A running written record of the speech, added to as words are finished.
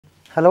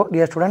Hello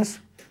dear students,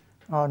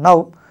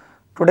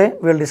 today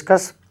we will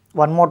discuss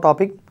one more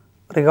topic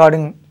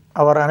regarding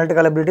our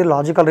analytical ability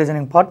logical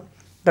reasoning part.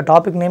 The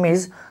topic name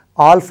is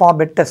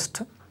alphabet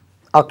test.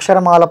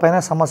 అక్షరమాల పైన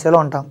సమస్యలు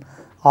అంటాం.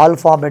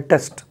 Alphabet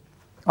test.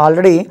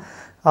 Already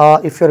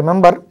if you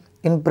remember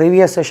in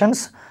previous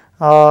sessions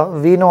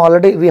we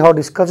have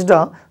discussed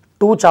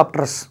two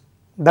chapters,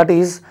 that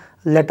is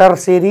letter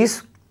series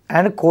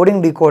and coding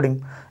decoding.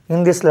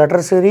 In this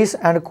letter series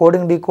and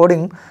coding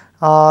decoding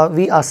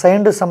we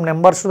assigned some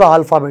numbers to the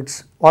alphabets.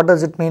 What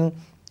does it mean?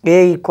 A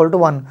equal to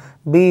 1,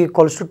 B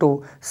equals to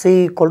 2, C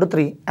equal to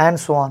 3 and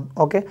so on.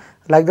 Okay,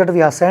 like that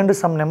we assigned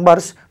some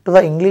numbers to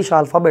the English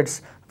alphabets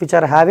which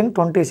are having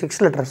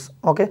 26 letters.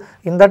 Okay,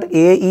 in that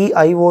A, E,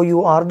 I, O, U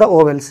are the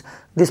vowels.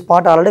 This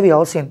part already we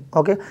have seen.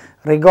 Okay,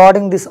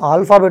 regarding this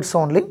alphabets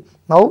only,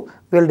 now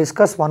we will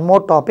discuss one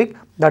more topic,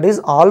 that is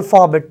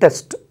alphabet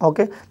test.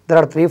 Okay, there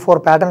are 3-4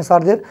 patterns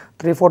are there,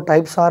 3-4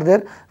 types are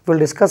there. We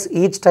will discuss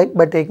each type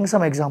by taking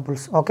some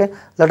examples. Okay,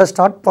 let us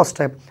start first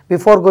type.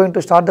 Before going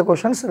to start the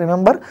questions,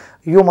 remember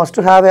you must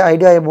have an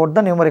idea about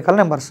the numerical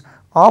numbers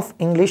of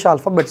English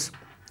alphabets.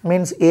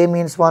 Means A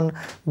means 1,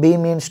 B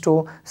means 2,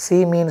 C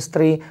means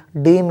 3,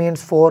 D means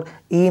 4,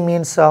 E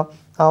means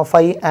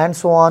 5 and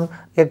so on,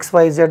 X,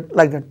 Y, Z,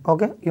 like that.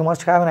 Okay, you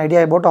must have an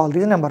idea about all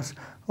these numbers.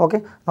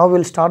 Okay, now we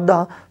will start the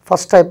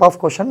first type of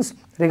questions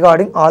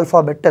regarding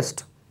alphabet test.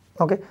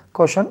 Okay,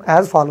 question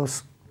as follows.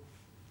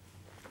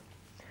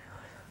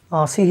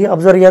 See here,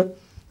 observe here.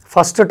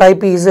 First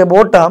type is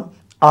about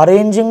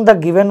arranging the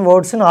given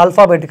words in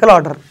alphabetical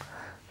order.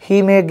 He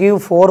may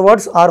give 4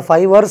 words or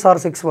 5 words or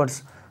 6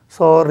 words.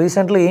 So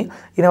recently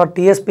in our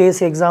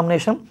TGPSC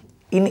examination,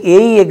 in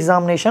AE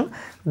examination,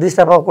 this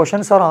type of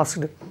questions are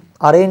asked.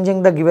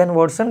 Arranging the given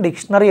words in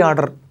dictionary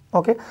order.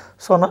 Okay,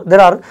 so now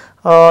there are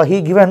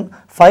he given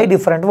 5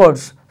 different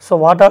words. So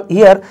what are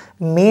here,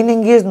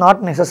 meaning is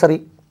not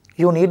necessary.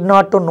 You need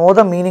not to know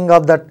the meaning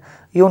of that.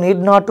 You need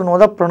not to know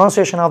the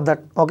pronunciation of that.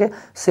 Okay,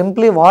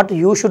 simply what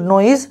you should know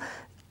is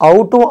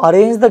how to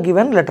arrange the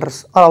given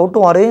letters or how to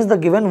arrange the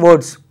given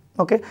words.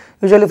 Okay,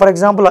 usually for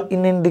example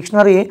in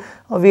dictionary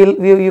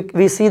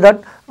we see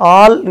that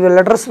all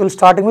letters will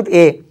starting with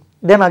A,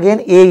 then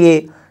again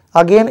AA,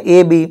 again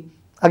AB,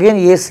 again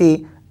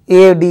AC,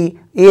 AD,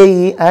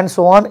 AE and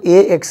so on,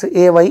 AX,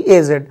 AY,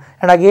 AZ,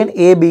 and again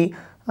AB,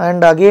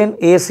 and again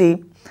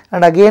AC,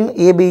 and again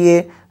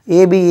ABA,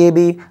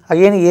 ABAB,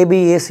 again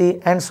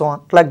ABAC and so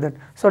on, like that.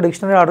 So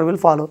dictionary order will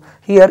follow.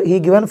 Here he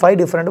given 5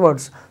 different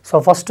words.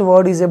 So first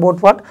word is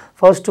about what?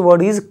 First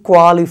word is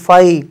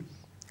qualify,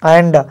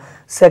 and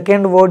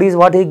second word is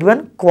what he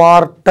given?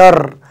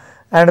 Quarter,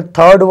 and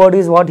third word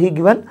is what he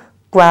given?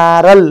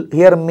 Quarrel.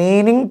 Here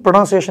meaning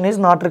pronunciation is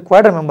not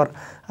required, remember.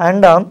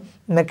 And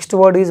next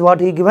word is what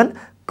he given?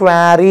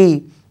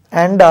 Query,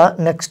 and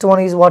next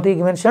one is what he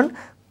mentioned?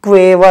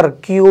 Quaver,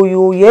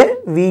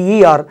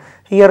 Quaver.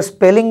 Here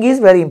spelling is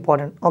very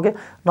important. Okay,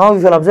 now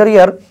if you observe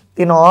here,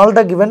 in all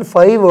the given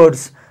 5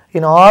 words,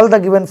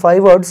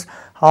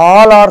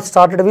 all are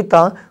started with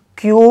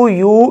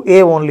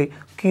QUA only.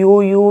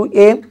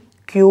 QUA.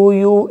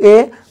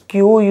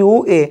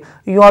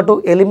 You have to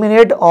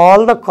eliminate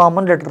all the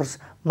common letters.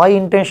 My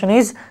intention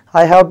is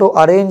I have to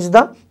arrange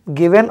the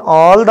given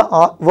all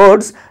the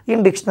words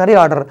in dictionary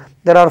order.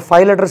 There are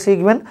 5 letters he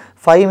given,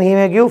 5 he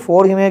may give,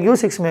 4 he may give,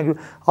 6 he may give.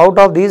 Out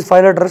of these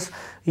 5 letters,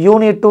 you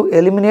need to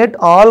eliminate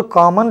all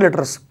common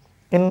letters.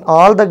 In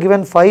all the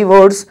given 5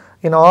 words,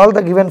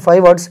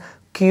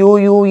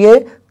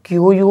 QUA,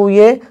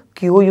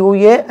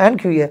 and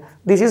QA.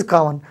 This is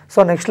common.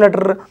 So next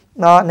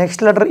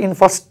letter in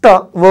first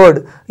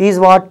word is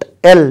what?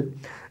 L.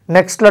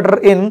 Next letter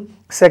in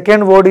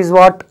second word is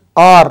what?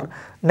 R.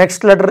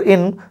 Next letter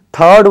in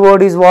third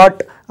word is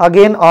what?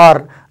 Again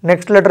R.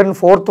 Next letter in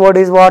fourth word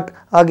is what?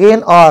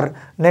 Again R.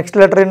 Next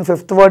letter in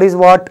fifth word is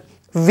what?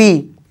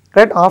 V.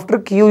 Right after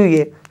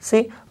QUA.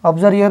 See,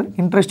 observe here,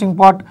 interesting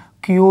part.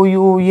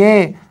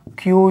 QUA.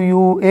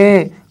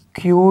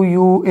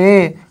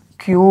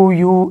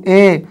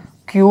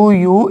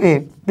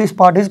 This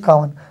part is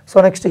common. So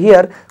next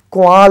here,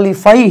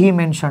 qualify he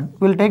mentioned.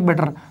 We'll take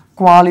better.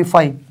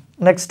 Qualify.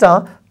 Next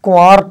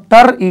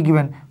quarter he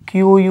given.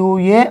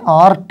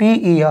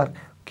 QUARTER.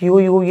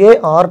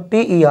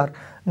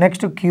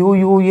 Next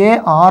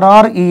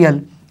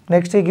QUARREL.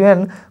 Next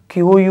given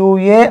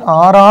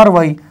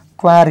QUARRY,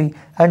 query,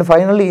 and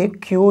finally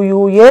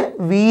QUAVER.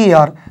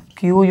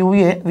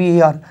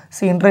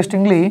 See,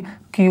 interestingly,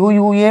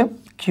 QUA.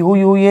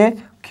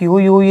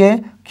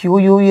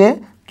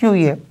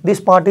 This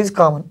part is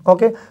common.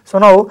 Okay, so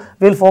now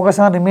we'll focus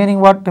on remaining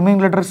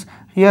letters.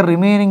 Here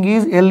remaining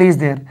is L is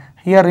there.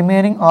 Here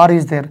remaining R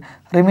is there.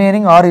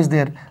 Remaining R is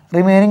there.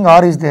 Remaining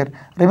R is there.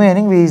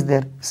 Remaining V is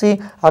there. See,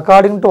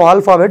 according to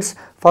alphabets,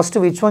 first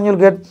which one you'll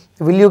get?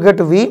 Will you get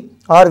V,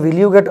 or will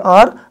you get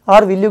R,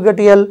 or will you get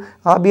L?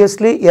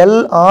 Obviously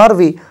L or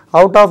V.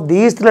 Out of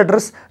these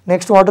letters,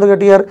 next what you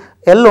get here?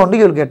 L only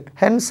you will get.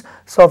 Hence,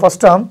 so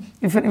first term,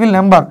 if you will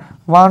number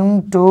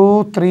 1,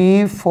 2,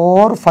 3,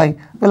 4, 5,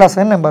 we'll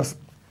assign numbers.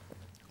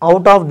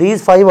 out of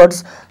these 5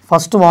 words,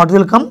 first what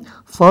will come?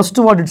 First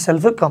word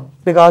itself will come,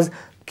 because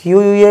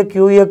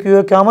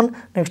QUA common,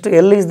 next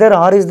L is there,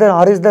 R is there,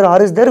 R is there,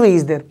 R is there, V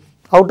is there.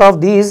 Out of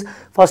these,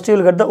 first you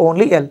will get the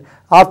only L.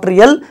 After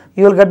L,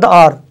 you will get the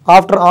R.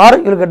 After R,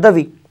 you will get the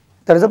V.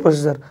 That is the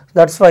procedure.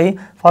 That's why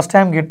first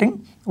I am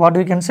getting what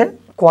we can say,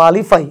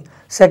 qualify.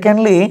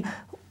 Secondly,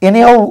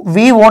 anyhow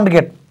V won't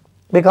get,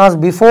 because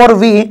before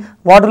V,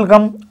 what will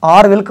come?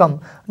 R will come.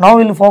 Now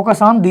we will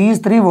focus on these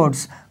 3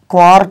 words,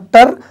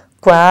 quarter,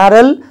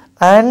 quarrel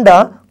and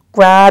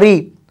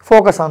quarry.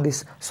 Focus on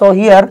this. So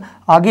here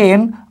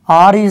again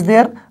R is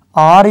there,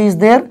 R is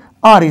there,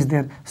 R is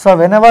there. So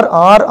whenever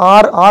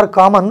R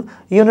common,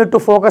 you need to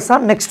focus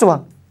on next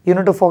one. You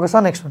need to focus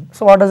on next one.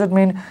 So what does it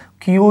mean?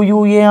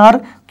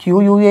 QUAR,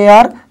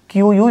 QUAR,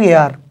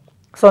 QUAR.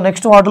 So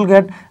next what will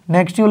get?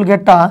 Next you will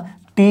get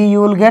T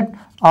you will get,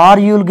 R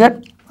you will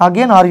get,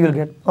 again R you will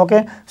get.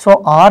 Okay.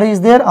 So R is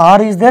there,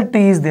 T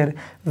is there.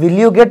 Will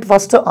you get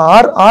first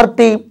R or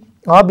T?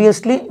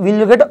 Obviously will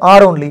you get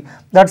R only.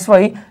 That's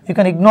why you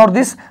can ignore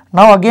this.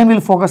 Now again we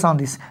will focus on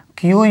this.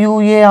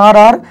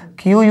 QUARR,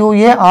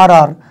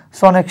 QUARR.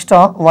 So next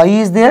Y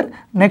is there,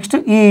 next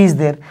E is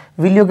there.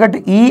 Will you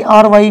get E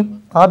or Y?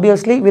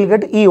 Obviously we will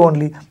get E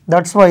only.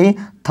 That's why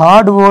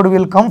third word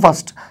will come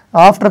first.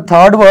 After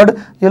third word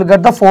you will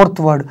get the fourth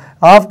word.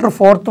 After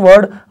fourth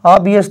word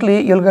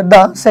obviously you will get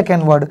the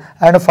second word.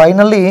 And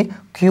finally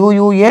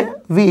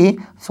QUAV.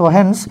 So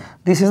hence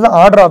this is the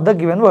order of the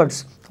given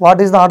words. What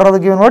is the order of the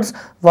given words?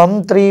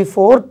 1, 3,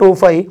 4, 2,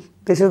 5.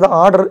 This is the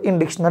order in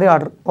dictionary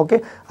order.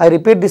 Okay. I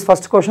repeat this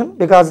first question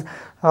because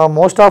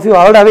most of you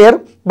are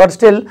aware, but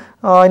still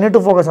I need to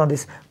focus on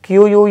this.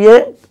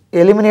 QUA,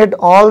 eliminate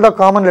all the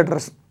common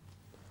letters.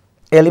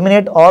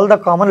 Eliminate all the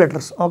common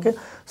letters. Okay.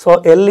 So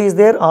L is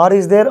there, R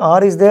is there,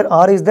 R is there,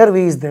 R is there, V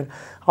is there.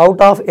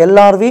 Out of L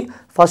or V,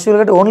 first you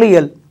will get only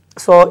L.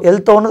 So L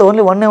to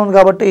only one name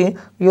kabatti,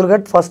 you will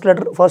get first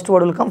letter, first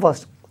word will come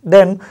first.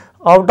 Then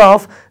out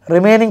of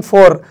remaining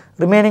four,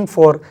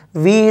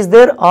 V is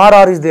there,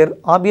 R is there.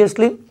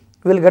 Obviously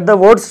we will get the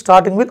words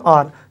starting with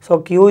R. So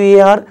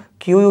QUAR,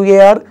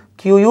 QUAR,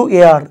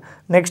 QUAR.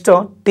 Next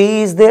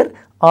T is there,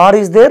 R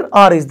is there,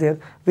 R is there.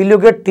 Will you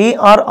get T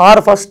or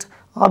R first?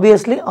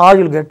 Obviously R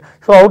you will get.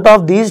 So out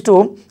of these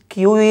two,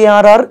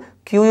 QUARR,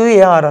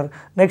 QUARR.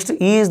 Next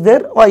E is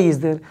there, Y is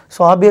there.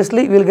 So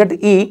obviously we will get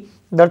E.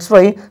 That's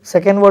why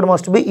second word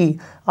must be E.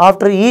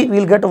 After E we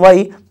will get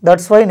Y.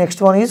 That's why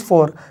next one is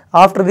 4.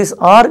 After this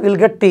R we will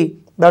get T.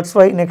 That's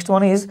why next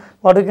one is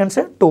what we can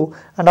say 2.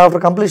 And after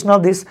completion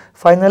of this,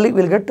 finally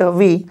we will get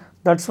V.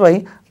 That's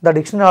why the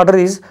dictionary order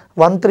is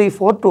 1, 3,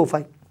 4, 2,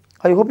 5.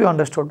 I hope you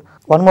understood.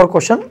 One more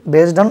question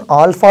based on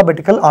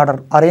alphabetical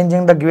order,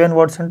 arranging the given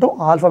words into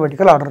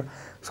alphabetical order.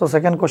 So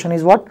second question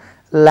is what?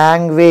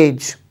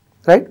 Language,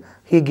 right?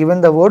 He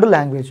given the word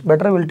language.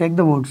 Better we will take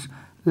the words.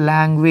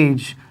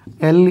 Language,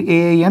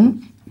 LANGUAGE.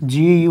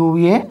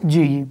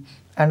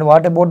 And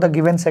what about the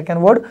given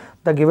second word?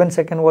 The given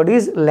second word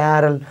is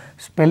laurel.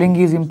 Spelling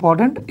is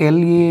important.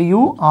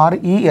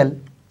 LAUREL.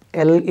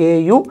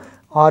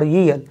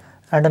 LAUREL.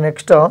 And the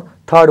next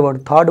third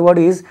word. Third word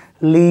is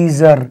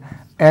leisure.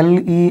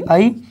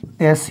 LEISURE.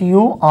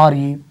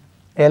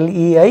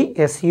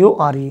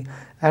 LEISURE.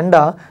 And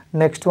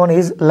next one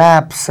is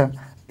lapse.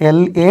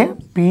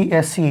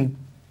 LAPSE.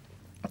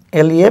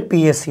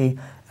 LAPSE.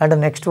 And the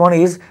next one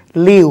is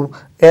leave.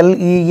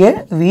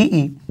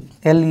 LEAVE.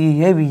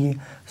 LEAVE.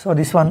 So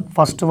this one,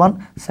 first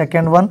one,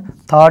 second one,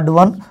 third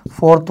one,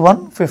 fourth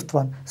one, fifth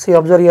one. See,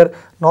 observe here.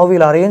 Now we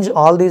will arrange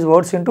all these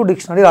words into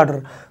dictionary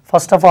order.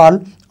 First of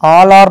all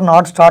are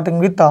not starting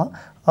with all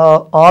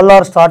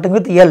are starting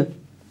with L,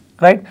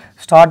 right?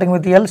 Starting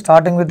with L,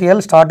 starting with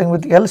L, starting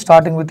with L,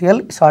 starting with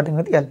L, starting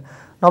with L.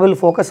 Now we will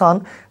focus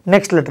on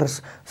next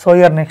letters. So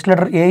here next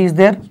letter A is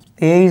there,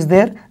 A is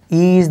there,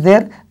 E is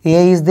there,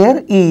 A is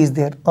there, E is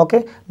there.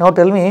 Okay. Now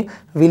tell me,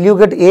 will you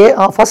get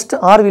A first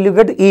or will you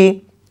get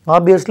E?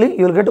 Obviously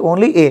you will get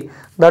only A.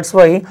 That's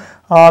why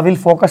we will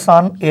focus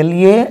on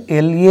LA.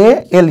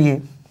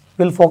 We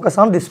will focus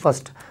on this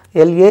first.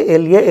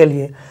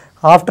 LA.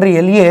 After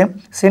LA,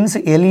 since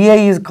LA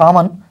is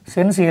common,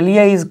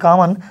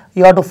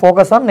 you have to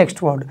focus on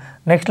next word.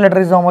 Next letter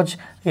is how much?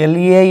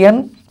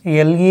 LAN,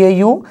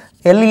 LAU,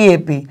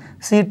 LAP.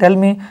 See, tell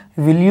me,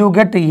 will you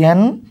get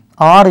N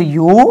or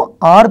U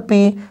or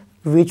P?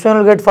 Which one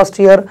will get first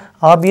here?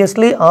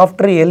 Obviously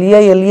after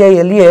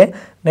LA,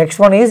 next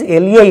one is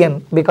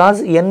LAN,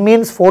 because N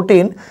means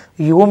 14,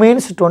 U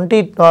means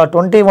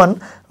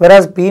 21,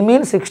 whereas P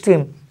means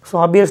 16. So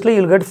obviously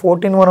you will get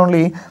 14 one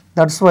only.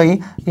 That's why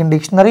in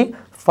dictionary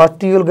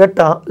first you will get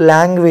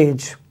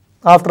language.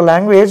 After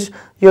language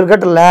you will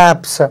get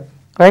lapse,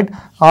 right?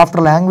 After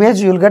language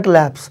you will get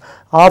lapse.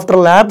 After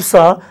lapse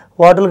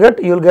what will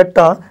get? You will get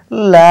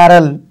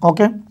laurel.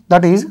 Okay,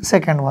 that is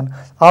second one.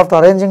 After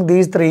arranging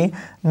these three,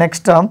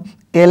 next term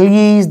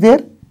LE is there,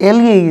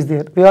 LE is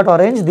there. We have to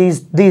arrange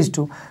these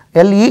two.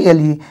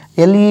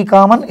 LE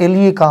common,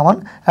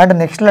 and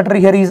next letter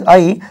here is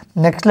I,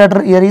 next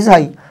letter here is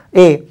I,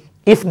 A.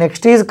 If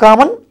next is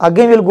common,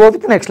 again we will go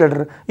with next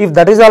letter. If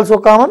that is also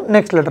common,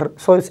 next letter.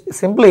 So it's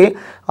simply,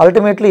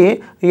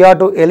 ultimately, you have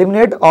to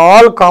eliminate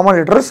all common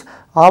letters.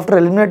 After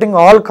eliminating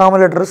all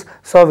common letters,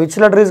 so which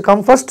letter is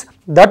come first?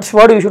 That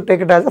word you should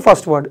take it as the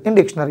first word in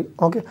dictionary.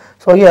 Okay.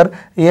 So here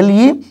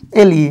LE,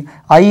 LE,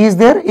 I is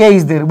there, A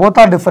is there. Both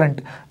are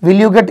different. Will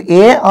you get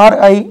A or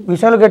I?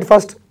 Which will get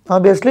first?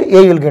 Obviously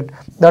A will get.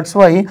 That's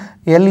why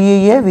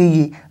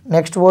LEAVE.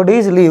 Next word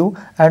is leave,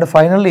 and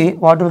finally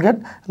what will get?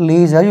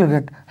 Leisure you will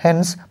get.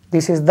 Hence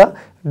this is the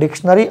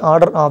dictionary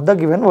order of the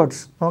given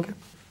words. Okay.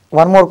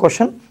 One more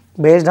question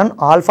based on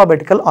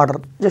alphabetical order.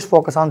 Just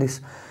focus on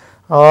this.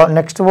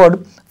 Next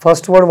word,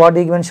 first word what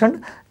he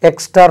mentioned?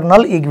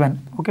 External given.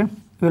 Okay.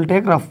 We will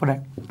take rough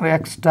word.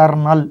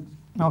 External.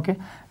 Okay.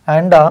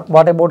 And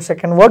what about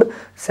second word?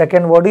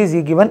 Second word is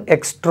given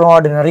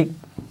extraordinary.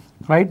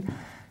 Right.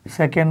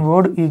 Second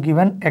word is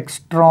given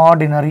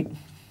extraordinary.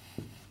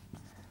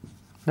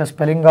 The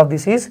spelling of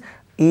this is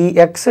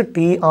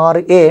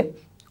EXTRAORDINARY.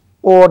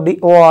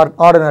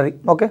 Ordinary.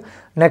 Okay.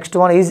 Next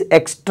one is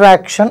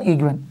extraction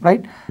given.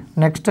 Right.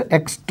 Next,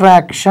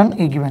 extraction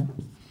given.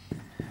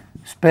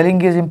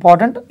 Spelling is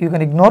important. You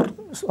can ignore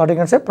what you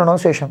can say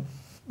pronunciation.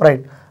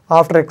 Right.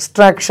 After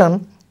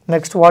extraction,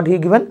 next what he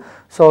given?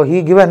 So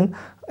he given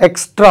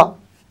extra.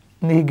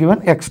 He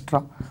given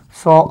extra.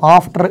 So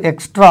after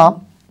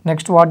extra,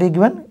 next what he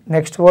given?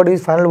 Next word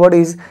is, final word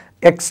is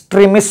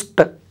extremist.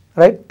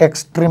 Right.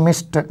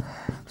 Extremist.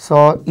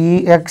 So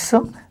EXTREMIST.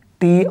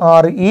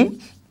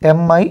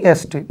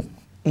 EXTREMIST.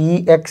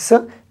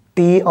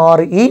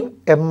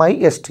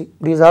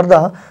 These are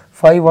the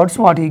 5 words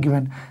what he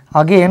given.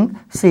 Again,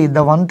 see,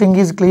 the one thing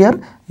is clear.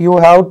 You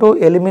have to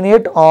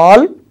eliminate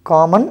all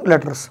common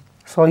letters.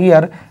 So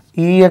here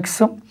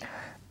EX,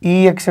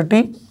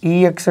 EXT,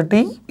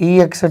 EXT,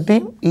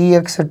 EXT,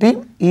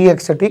 EXT,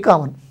 EXT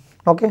common.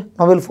 Okay.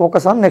 Now we will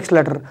focus on next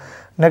letter.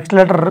 Next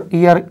letter,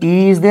 here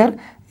E is there,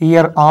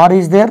 here R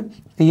is there,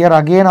 here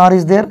again R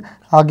is there,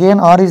 again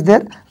R is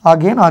there,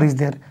 again R is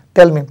there.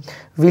 Tell me,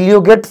 will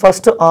you get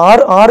first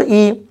R or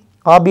E?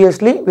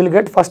 Obviously, we will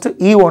get first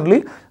E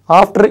only.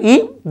 After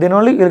E, then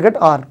only you will get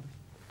R.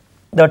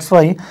 That's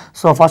why,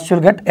 so first you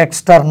will get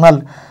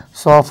external.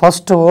 So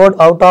first word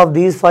out of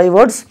these 5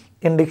 words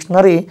in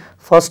dictionary,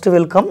 first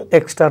will come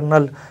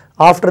external.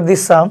 After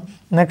this,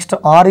 next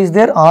R is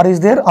there, R is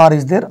there, R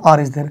is there, R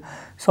is there.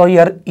 So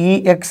here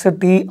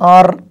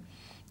EXTR,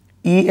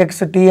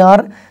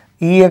 EXTR,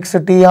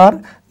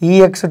 EXTR,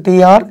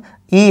 EXTR,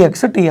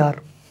 EXTR.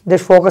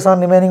 Just focus on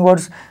remaining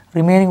words.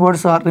 Remaining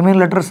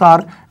letters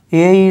are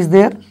A is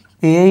there,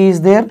 A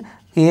is there,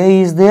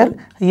 A is there,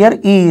 here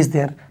E is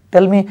there.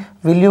 Tell me,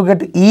 will you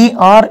get E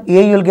or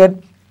A? You will get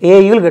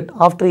A. You will get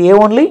after A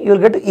only you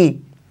will get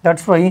E.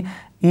 That's why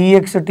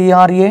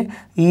EXTRA,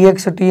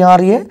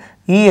 EXTRA,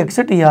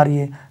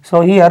 EXTRA.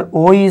 So here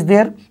O is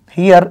there,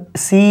 here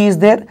C is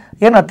there,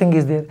 here nothing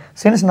is there.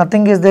 Since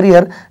nothing is there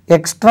here,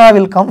 extra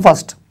will come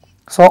first.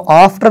 So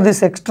after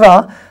this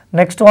extra,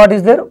 next what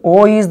is there?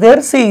 O is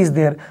there, C is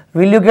there.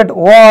 Will you get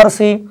O or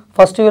C?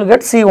 First you will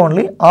get C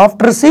only.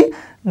 After C,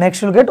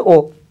 next you will get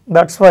O.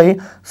 That's why,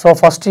 so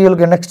first you will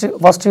get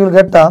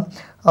the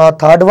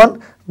third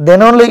one,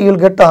 then only you will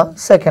get the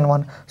second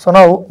one. So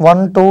now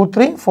 1, 2,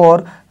 3,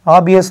 4.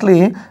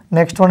 Obviously,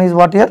 next one is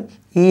what here?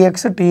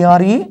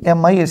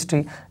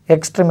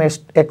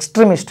 EXTREMIST.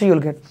 Extremist you will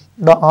get.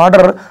 The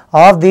order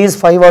of these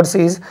 5 words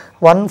is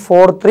 1,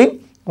 4, 3,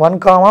 1,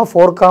 4,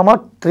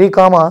 3,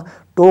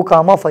 2,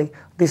 5.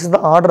 This is the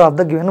order of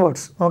the given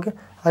words. Okay.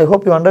 I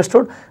hope you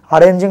understood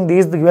arranging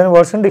these given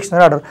words in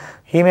dictionary order.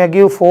 He may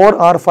give 4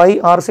 or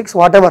 5 or 6,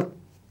 whatever.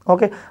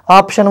 Okay.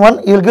 Option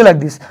 1 you will give like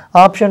this.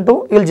 Option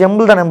 2 you will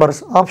jumble the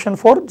numbers. Option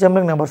 4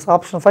 jumbling numbers.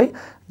 Option 5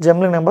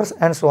 jumbling numbers,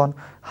 and so on.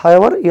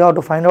 However, you have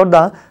to find out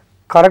the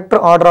correct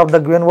order of the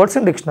given words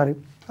in dictionary.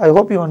 I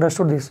hope you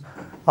understood this.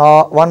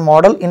 One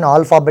model in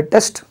alphabet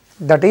test,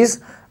 that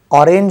is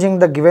arranging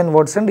the given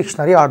words in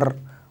dictionary order.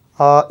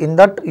 In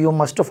that you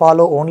must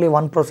follow only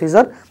one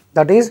procedure,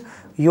 that is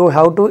you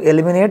have to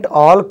eliminate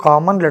all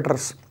common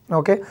letters.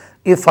 Okay.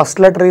 If first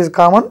letter is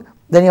common,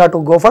 then you have to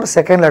go for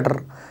second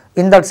letter.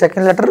 In that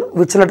second letter,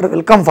 which letter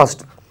will come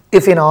first?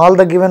 If in all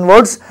the given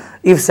words,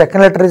 if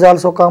second letter is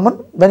also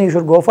common, then you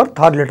should go for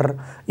third letter.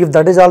 If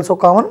that is also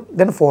common,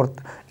 then fourth.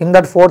 In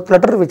that fourth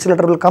letter, which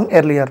letter will come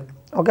earlier?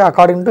 Okay,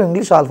 according to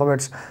English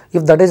alphabets.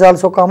 If that is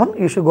also common,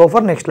 you should go for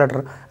next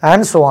letter,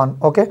 and so on.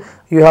 Okay,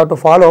 you have to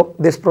follow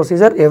this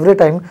procedure every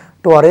time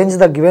to arrange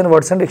the given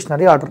words in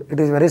dictionary order.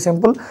 It is very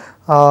simple.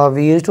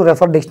 We used to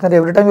refer dictionary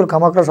every time. You will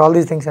come across all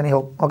these things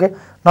anyhow. Okay.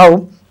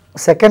 Now,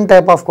 second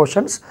type of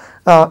questions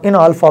in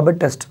alphabet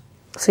test.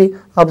 See,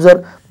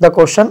 observe the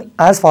question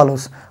as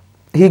follows.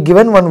 He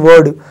given one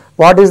word.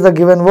 What is the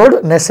given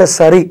word?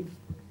 Necessary.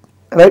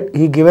 Right?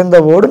 He given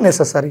the word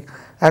necessary.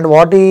 And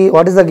what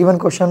is the given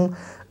question?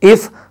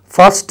 If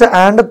first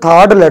and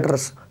third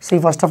letters. See,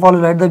 first of all,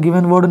 write the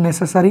given word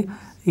necessary.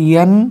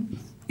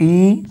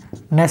 N-E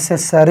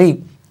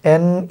necessary.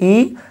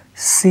 N-E-C-E-S-S-A-R-Y.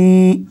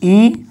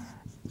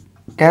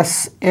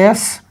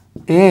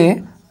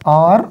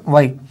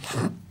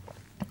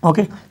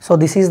 Okay, so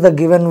this is the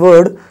given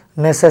word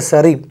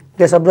necessary.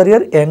 Just observe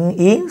here,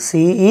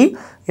 NECESSARY.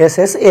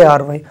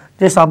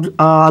 Just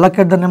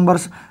allocate the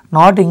numbers,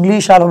 not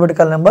English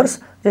alphabetical numbers,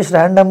 just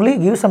randomly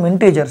give some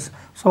integers.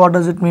 So what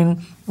does it mean?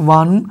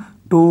 1,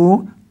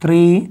 2,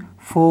 3,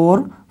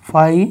 4,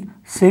 5,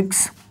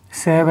 6,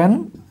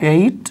 7,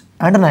 8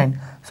 and 9.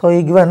 So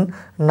he given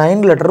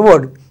 9 letter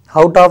word.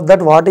 Out of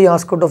that, what he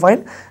asked to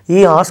find?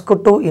 He asked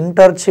to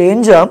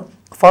interchange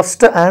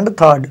first and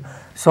third.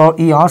 So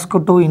he asked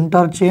to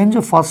interchange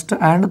first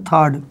and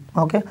third.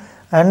 Okay,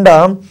 and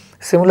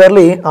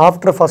similarly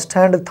after first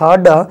and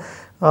third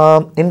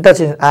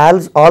interchange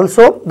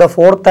also the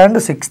fourth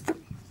and sixth.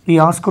 He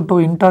asked to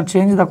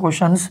interchange the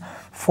questions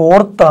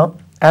fourth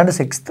and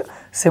sixth.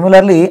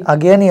 Similarly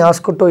again he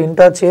asked to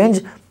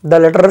interchange the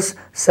letters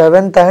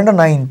seventh and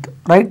ninth,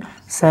 right?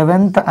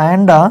 Seventh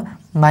and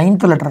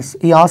ninth letters.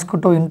 He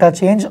asked to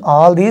interchange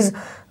all these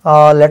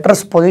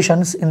letters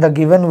positions in the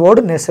given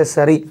word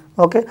necessary.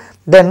 Okay,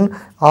 then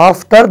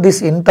after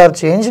this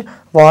interchange,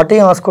 what he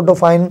asked to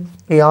find?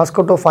 He asked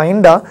to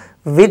find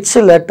which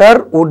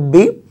letter would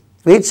be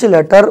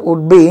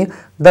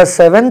the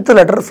seventh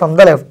letter from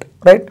the left,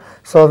 right?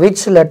 So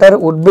which letter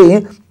would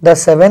be the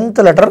seventh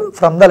letter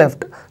from the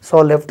left? So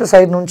left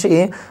side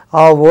nunchi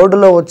aa word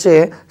lo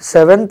vache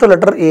seventh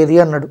letter edi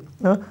annadu.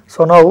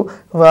 So now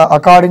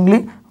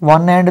accordingly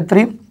 1 and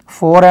 3,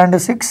 4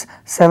 and 6,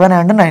 7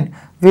 and 9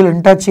 will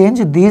interchange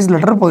these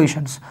letter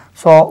positions.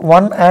 So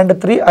 1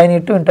 and 3 I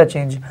need to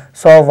interchange.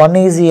 So 1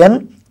 is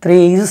N,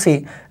 3 is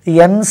C.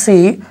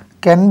 NC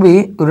can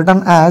be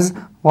written as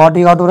what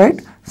you have to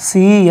write?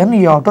 CN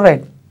you have to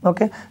write.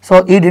 Okay,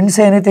 so he didn't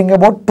say anything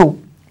about 2.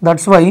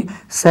 That's why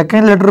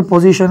second letter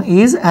position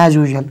is as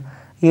usual.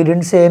 He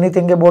didn't say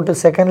anything about the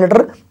second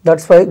letter.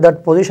 That's why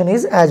that position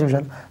is as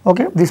usual.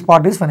 Okay, this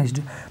part is finished.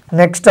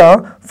 Next,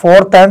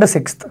 fourth and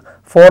sixth.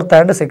 Fourth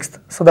and sixth.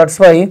 So that's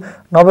why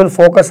now we'll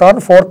focus on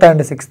fourth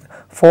and sixth.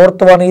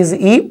 Fourth one is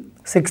E,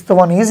 sixth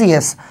one is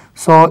S.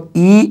 So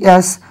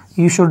ES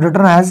you should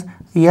written as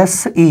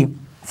SE.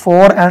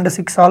 4 and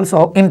 6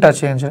 also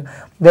interchange.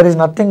 There is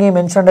nothing he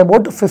mentioned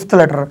about fifth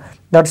letter.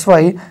 That's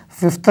why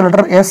fifth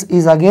letter S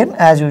is again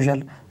as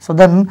usual. So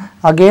then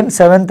again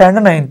 7th and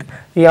 9th.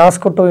 He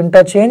asked to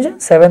interchange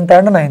 7th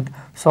and 9th.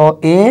 So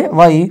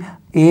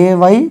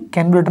AY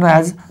can be written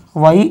as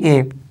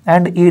YA.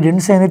 And he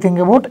didn't say anything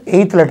about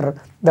 8th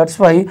letter. That's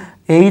why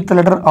 8th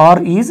letter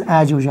R is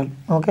as usual.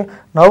 Okay.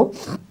 Now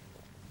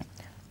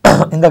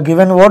in the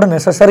given word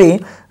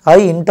necessary, I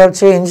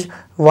interchange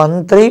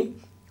 1, 3,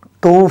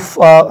 2,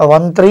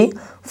 1, 3,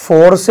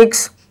 4,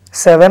 6,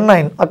 7,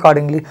 9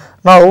 accordingly.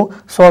 Now,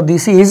 so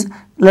this is,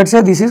 let's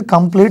say this is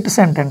complete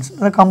sentence,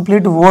 the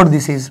complete word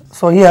this is.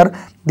 So here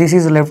this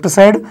is left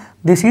side,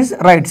 this is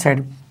right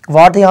side.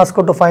 What he asked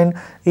to find?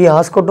 He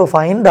asked to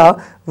find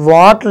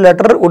what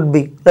letter would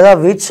be,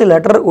 which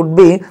letter would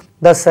be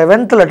the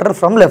seventh letter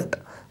from left.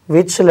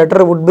 Which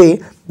letter would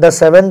be the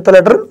seventh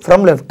letter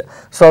from left?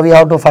 So we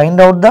have to find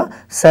out the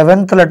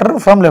seventh letter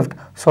from left.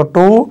 So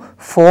 2,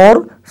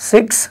 4,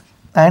 6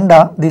 and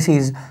this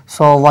is.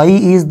 So Y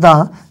is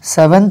the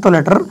seventh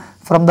letter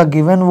from the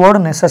given word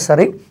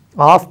necessary.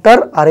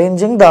 After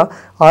arranging the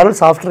or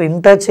else after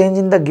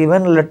interchanging the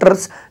given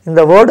letters in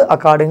the word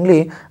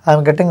accordingly, I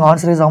am getting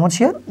answer is how much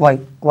here? Y.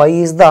 Y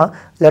is the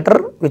letter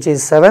which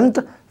is seventh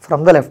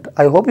from the left.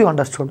 I hope you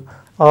understood.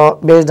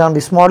 Based on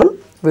this model,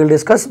 we will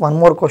discuss one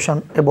more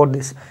question about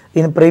this.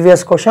 In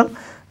previous question,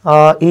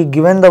 he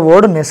given the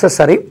word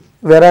necessary,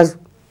 whereas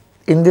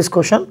in this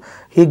question,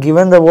 he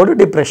given the word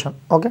depression.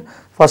 Okay.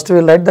 First we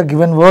will write the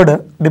given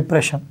word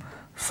depression.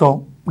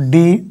 So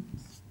D,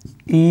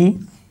 E,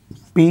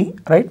 P,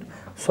 right?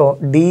 So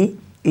D,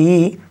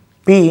 E,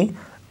 P,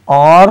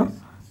 R,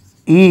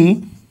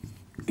 E,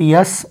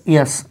 S,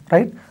 S,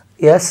 right?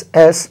 S,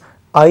 S,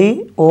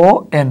 I,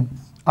 O, N,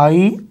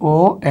 I,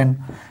 O,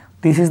 N.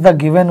 This is the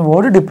given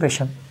word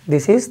depression.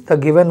 This is the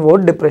given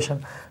word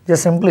depression.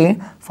 Just simply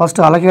first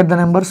allocate the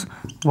numbers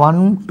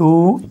 1,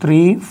 2,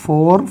 3,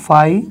 4,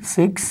 5,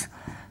 6,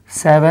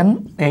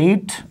 7,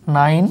 8,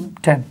 9,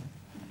 10.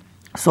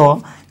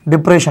 So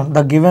depression,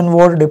 the given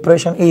word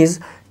depression is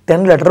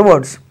 10 letter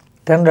words.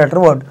 10 letter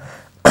word.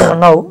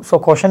 Now, so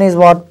question is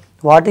what?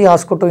 What he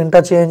asked to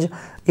interchange?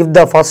 If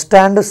the first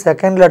and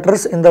second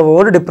letters in the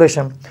word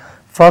depression,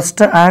 first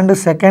and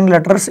second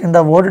letters in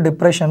the word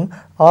depression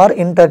are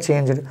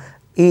interchanged.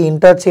 He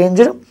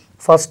interchanged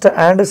first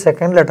and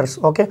second letters.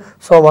 Okay.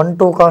 So 1,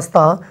 2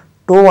 kasta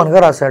 2, 1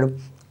 ga rasaadu.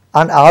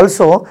 And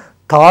also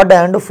third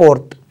and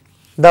fourth,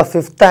 the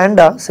fifth and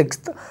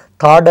sixth,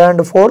 third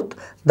and fourth,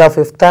 the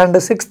fifth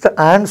and sixth,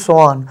 and so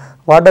on.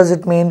 What does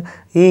it mean?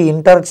 He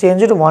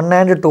interchanged 1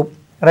 and 2,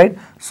 right?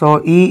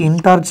 So he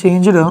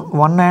interchanged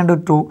 1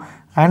 and 2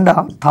 and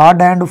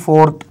third and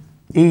fourth.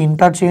 He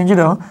interchanged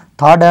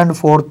third and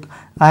fourth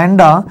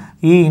and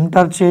he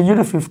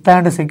interchanged fifth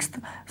and sixth.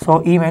 So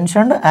he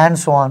mentioned and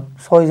so on.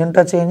 So he is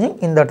interchanging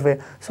in that way.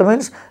 So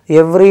means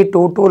every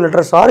two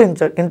letters are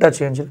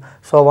interchanged.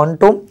 So 1,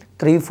 2,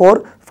 3,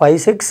 4,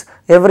 5, 6,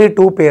 every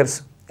 2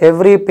 pairs.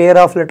 Every pair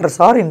of letters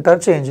are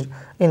interchanged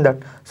in that.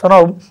 So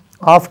now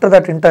After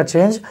that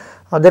interchange,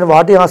 then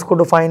what he asked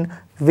to find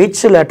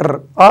which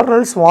letter, or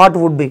else what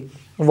would be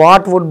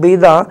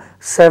the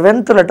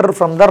seventh letter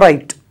from the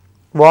right.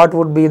 What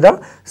would be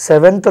the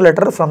seventh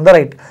letter from the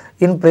right?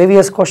 In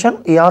previous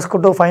question, he asked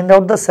to find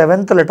out the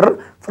seventh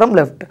letter from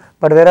left,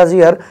 but whereas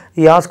here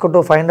he asked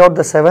to find out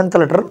the seventh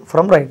letter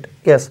from right.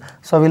 Yes,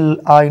 so we'll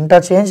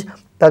interchange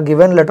the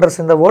given letters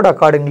in the word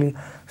accordingly.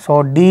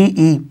 So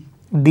DE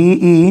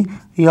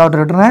you have to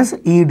written as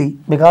ED,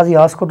 because he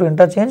asked to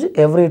interchange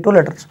every two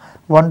letters,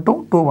 1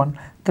 2 2 1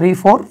 3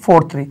 4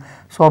 4 3.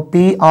 So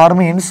PR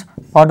means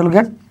what you will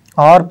get,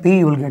 RP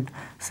you will get.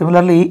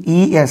 Similarly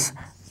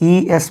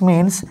ES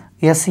means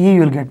SE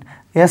you will get,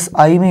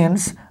 SI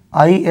means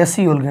ISE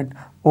you will get,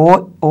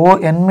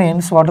 ON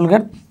means what you will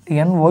get,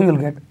 NO you will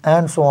get,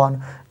 and so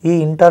on.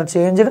 He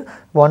interchanged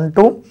 1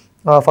 2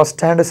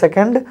 first and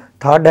second,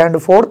 third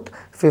and fourth,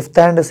 fifth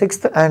and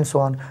sixth, and so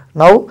on.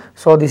 Now,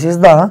 so this is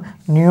the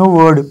new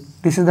word.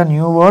 This is the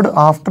new word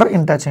after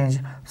interchange.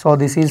 So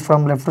this is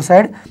from left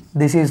side,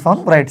 this is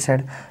from right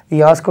side.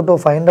 He asked to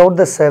find out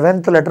the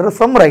seventh letter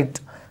from right.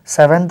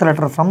 Seventh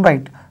letter from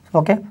right.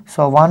 Okay.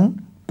 So 1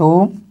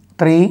 2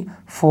 3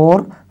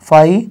 4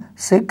 5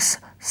 6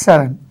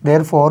 7.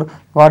 Therefore,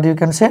 what you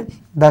can say,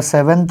 the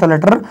seventh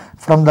letter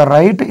from the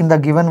right in the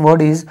given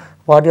word is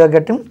what you are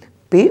getting,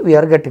 P we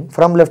are getting.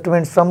 From left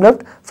means from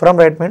left, from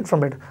right means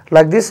from right.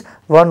 Like this,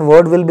 one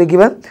word will be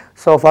given.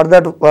 So for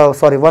that,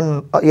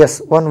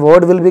 one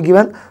word will be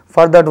given.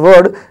 For that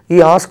word,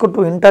 he asked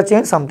to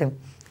interchange something.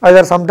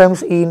 Either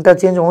sometimes he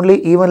interchange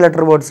only even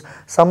letter words,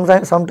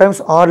 sometimes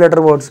odd letter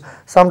words,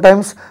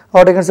 sometimes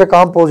what you can say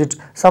composite,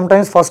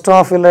 sometimes first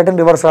half will write in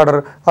reverse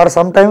order, or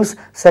sometimes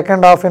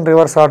second half in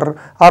reverse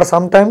order, or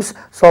sometimes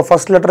so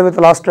first letter with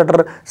last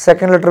letter,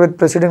 second letter with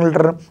preceding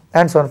letter,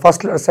 and so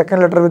on.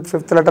 Second letter with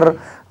fifth letter,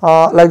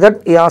 like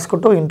that he asked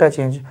to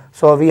interchange.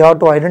 So we have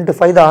to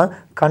identify the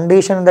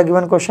condition in the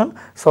given question.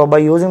 So by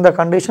using the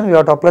condition, we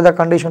have to apply the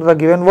condition to the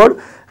given word,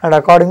 and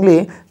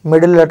accordingly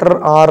middle letter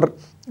or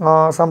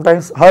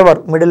sometimes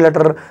however middle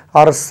letter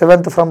or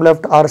seventh from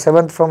left or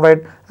seventh from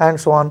right, and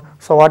so on.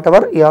 So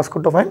whatever he asked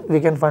to find,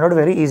 we can find out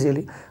very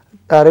easily.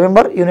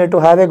 Remember, you need to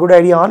have a good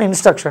idea on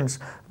instructions,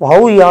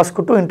 how he asked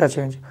to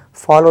interchange.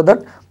 Follow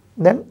that,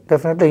 then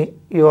definitely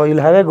you will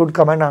have a good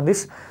command on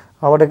this.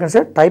 What I can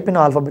say, type in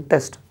alphabet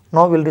test.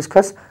 Now we will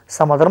discuss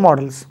some other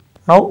models.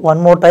 Now one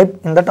more type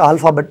in that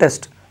alphabet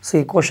test.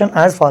 See, question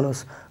as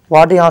follows.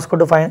 What he asked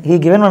to find, he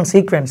given one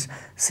sequence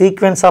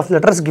of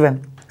letters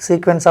given. So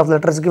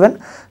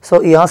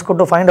he asked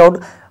to find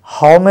out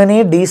how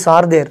many D's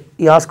are there.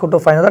 He asked to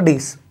find out the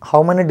D's.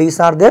 How many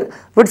D's are there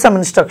with some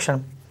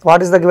instruction.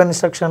 What is the given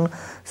instruction?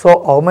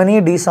 So how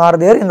many D's are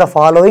there in the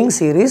following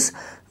series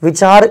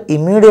which are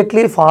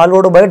immediately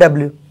followed by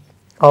W.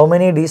 How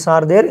many D's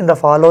are there in the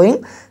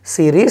following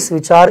series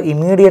which are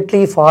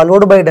immediately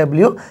followed by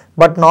W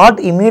but not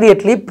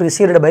immediately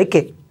preceded by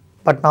K.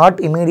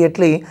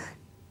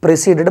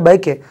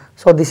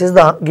 So this is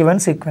the given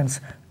sequence.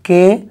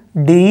 K,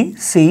 D,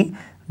 C,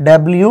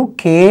 W,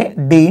 K,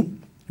 D,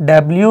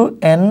 W,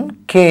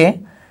 N, K,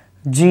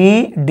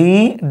 G,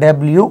 D,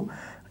 W,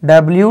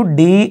 W,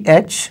 D,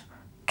 H,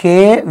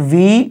 K,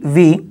 V,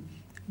 V,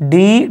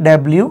 D,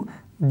 W,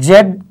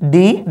 Z,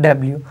 D,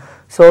 W.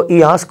 So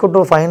he asked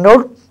to find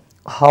out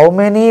how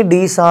many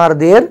D's are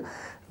there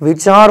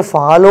which are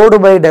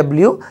followed by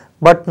W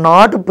but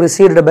not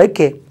preceded by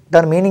K.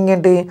 The meaning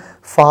enti,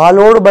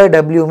 followed by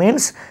W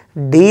means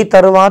D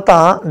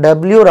tarvata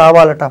W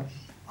ravalata.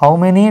 How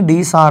many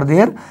D's are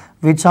there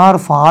which are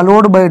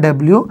followed by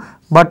W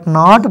but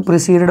not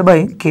preceded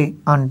by K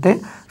ante.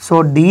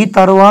 So D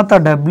tarvata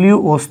W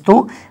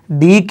vastu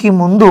D ki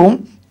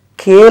mundu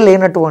K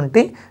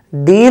lenatuvanti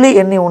D'li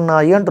enni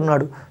unnayi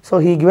antunnadu. So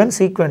he given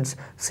sequence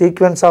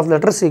of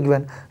letters he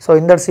given. So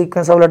in that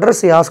sequence of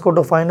letters he asked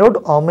to find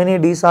out how many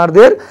D's are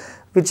there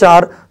which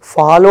are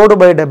followed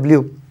by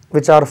W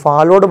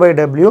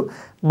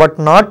but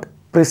not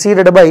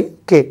preceded by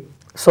K.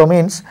 So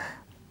means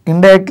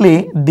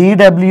indirectly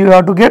DW you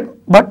have to get,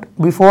 but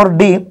before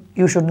D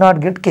you should not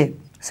get K.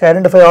 So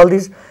identify all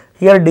these.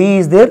 Here D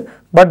is there,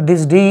 but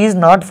this D is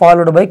not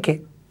followed by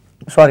K.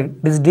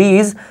 This D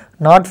is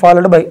not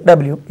followed by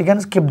W. You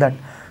can skip that.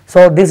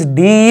 So this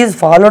D is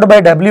followed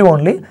by W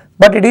only,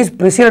 but it is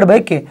preceded by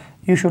K.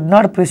 You should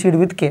not proceed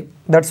with K.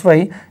 That's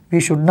why we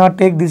should not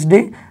take this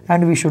D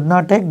and we should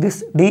not take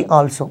this D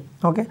also.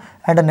 Okay.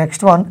 And the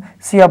next one,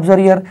 see, observe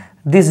here,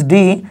 this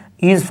D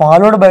is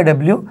followed by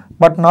W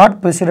but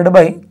not preceded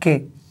by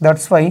K.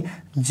 That's why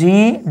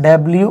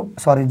GDW.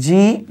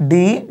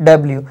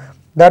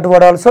 That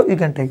word also you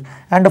can take.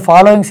 And the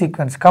following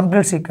sequence,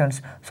 complete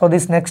sequence. So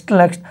this next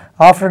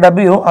after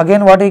W,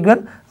 again what is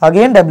given?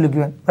 Again W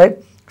given, right?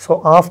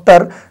 So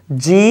after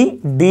G,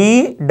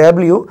 D,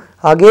 W,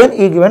 again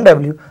E given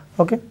W.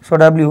 Okay. So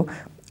W,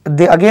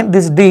 again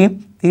this D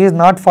is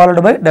not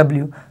followed by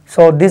W.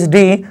 So this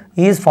D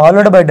is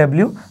followed by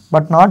W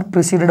but not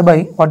preceded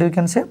by what you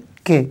can say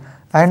K.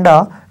 And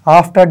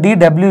after D,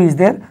 W is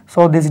there.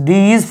 So this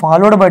D is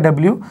followed by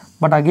W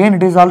but again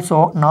it is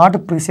also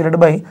not preceded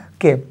by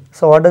K.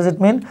 So what does it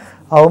mean?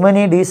 how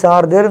many D's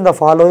are there in the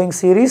following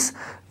series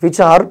which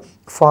are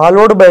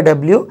followed by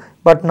W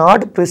but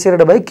not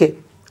preceded by K.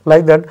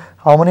 Like that,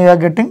 how many we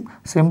are getting?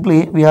 Simply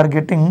we are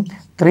getting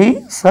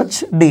 3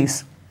 such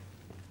D's.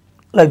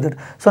 Like that.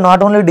 So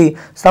not only D,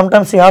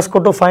 sometimes we ask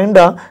you to find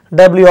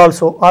W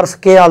also or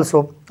K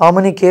also. How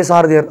many K's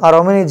are there, or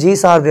how many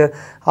G's are there,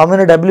 how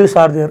many W's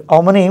are there,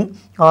 how many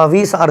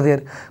V's are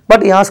there.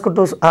 But he asks you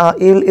to,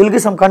 he'll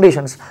give some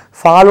conditions.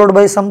 Followed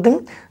by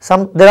something,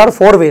 there are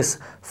 4 ways.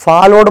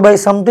 Followed by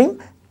something,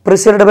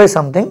 preceded by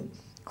something,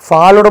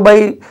 followed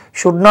by,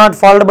 should not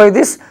followed by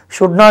this,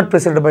 should not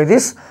preceded by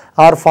this,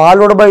 or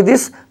followed by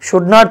this,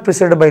 should not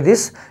preceded by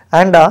this,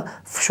 and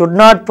should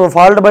not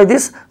followed by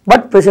this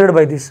but preceded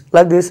by this.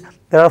 Like this,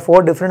 there are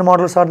 4 different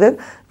models are there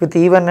with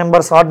even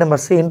numbers, odd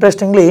numbers. See,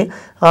 interestingly,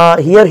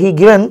 here he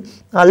given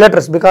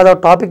letters because our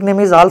topic name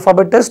is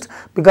alphabet test,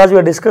 because we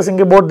are discussing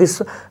about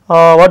this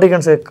what you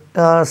can say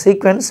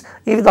sequence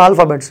with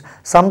alphabets.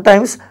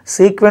 Sometimes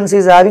sequence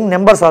is having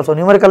numbers also,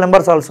 numerical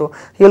numbers also.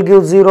 He will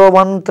give 0,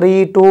 1,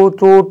 3, 2,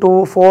 2,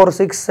 2, 4,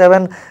 6,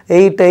 7,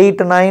 8, 8,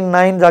 9,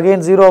 9,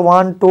 again 0,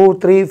 1, 2,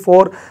 3,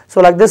 4.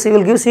 So like this he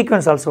will give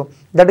sequence also.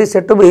 That is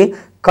said to be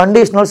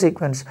conditional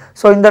sequence.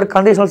 So in that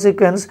conditional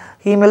sequence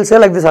he will say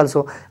like this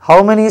also,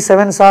 how many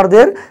 7s are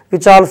there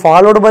which are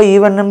followed by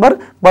even number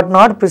but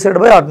not preceded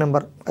by odd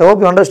number. I hope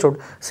you understood.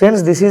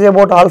 Since this is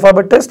about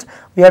alphabet test,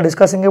 we are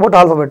discussing about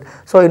alphabet.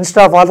 So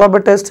instead of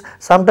alphabet test,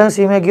 sometimes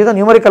he may give the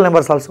numerical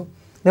numbers also.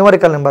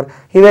 Numerical number.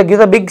 He will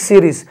give a big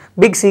series,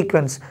 big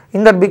sequence.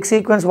 In that big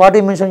sequence, what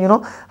he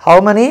mentioned, how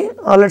many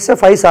let's say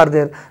 5s are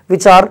there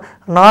which are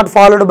not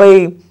followed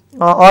by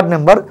odd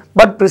number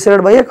but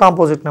preceded by a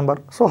composite number.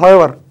 So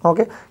however,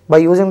 okay, by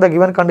using the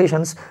given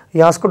conditions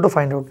he asked you to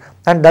find out,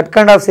 and that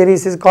kind of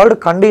series is called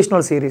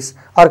conditional series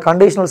or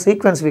conditional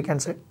sequence we can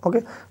say.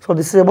 Okay, so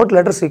this is about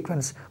letter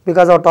sequence,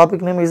 because our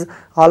topic name is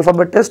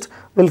alphabet test,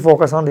 will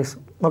focus on this.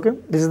 Okay,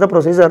 this is the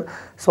procedure.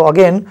 So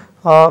again,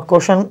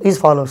 question is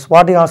follows.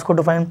 What he asked you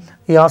to find?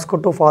 He asked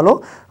you to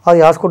follow, or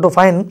he asked you to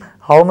find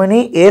how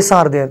many A's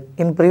are there.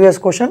 In previous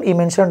question he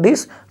mentioned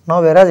this,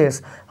 now whereas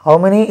A's, how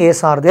many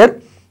A's are there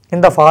in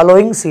the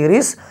following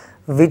series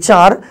which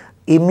are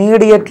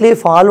immediately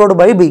followed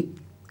by B,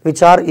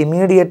 which are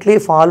immediately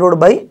followed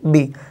by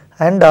B,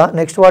 and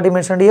next what he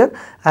mentioned here,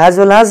 as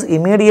well as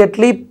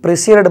immediately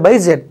preceded by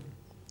Z,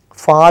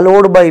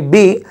 followed by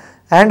B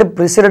and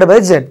preceded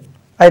by Z.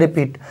 I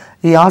repeat,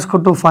 he asked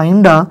you to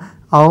find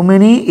how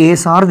many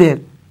A's are there,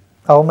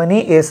 how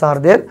many A's are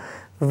there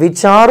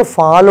which are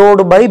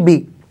followed by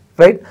B,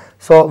 right?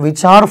 So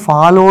which are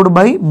followed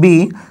by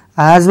B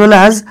as well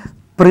as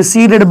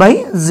preceded by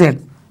Z.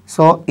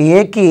 So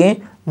ఏకి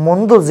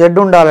ముందు Z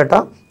ఉండాలట,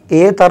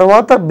 ఏ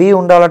తర్వాత B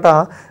ఉండాలట.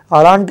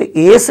 అలాంటి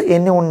ఏస్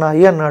ఎన్ని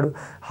ఉన్నాయి అన్నాడు.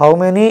 How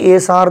many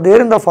ace are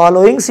there in the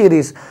following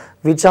series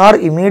which are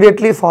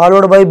immediately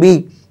followed by B,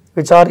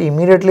 which are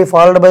immediately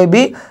followed by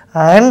B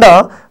and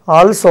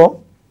also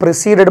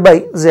preceded by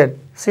Z.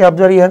 See,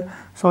 observe here.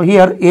 So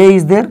here A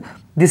is there,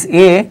 this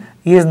A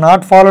is not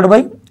followed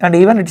by and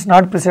even it is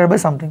not preceded by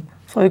something.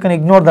 So you can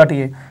ignore that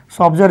A. So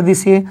observe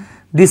this A.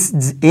 This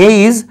A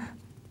is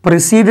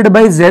preceded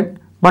by Z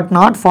but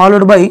not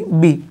followed by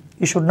B.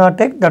 You should not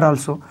take that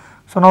also.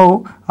 So now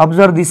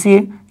observe this A,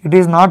 it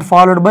is not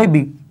followed by B.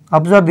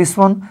 Observe this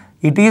one,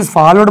 it is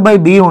followed by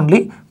B only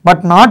but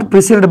not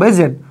preceded by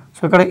Z.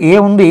 So ఇక్కడ A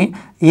ఉంది,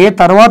 A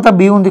తర్వాత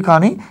B ఉంది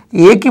కానీ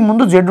A కి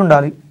ముందు Z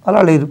ఉండాలి,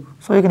 అలా లేదు.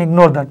 So you can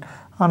ignore that.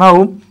 Now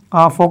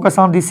focus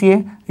on this A.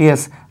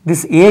 Yes,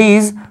 this A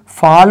is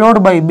followed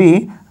by B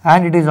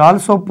and it is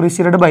also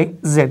preceded by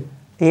Z.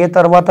 A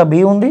తర్వాత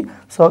B ఉంది,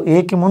 so A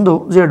కి ముందు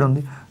Z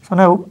ఉంది. So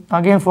now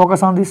again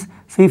focus on this.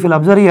 See, if you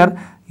observe here,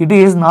 it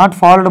is not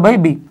followed by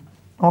B.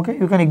 Okay,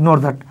 you can ignore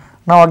that.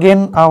 Now again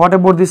what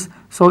about this?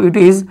 So it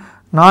is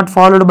not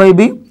followed by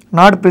B,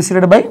 not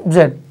preceded by Z.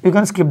 You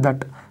can skip that.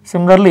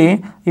 Similarly,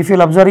 if you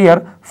observe here,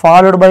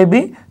 followed by B,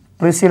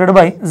 preceded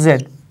by Z.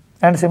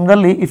 And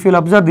similarly, if you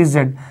observe this Z,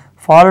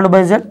 followed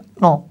by Z,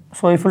 no.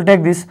 So if you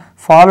take this,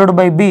 followed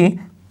by B,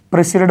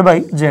 preceded by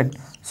Z.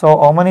 So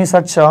how many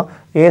such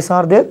A's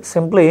are there?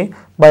 Simply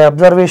by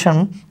observation,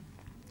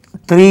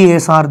 3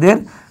 A's are there.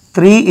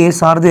 3 A's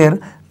are there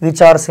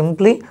which are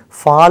simply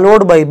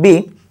followed by B,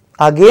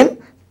 again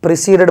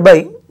preceded by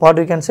what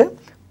we can say,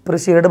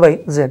 preceded by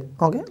Z.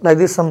 Okay, like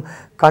this some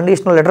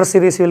conditional letter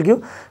series you will give.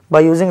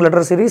 By using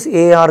letter series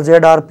A or Z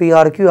or P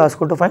or Q, ask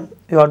you to find,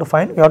 you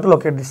have to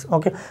locate this.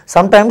 Okay,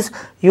 sometimes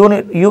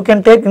you can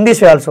take in this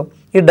way also.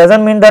 It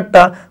doesn't mean that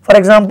for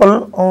example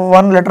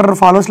one letter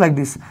follows like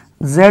this,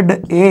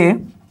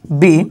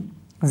 ZAB,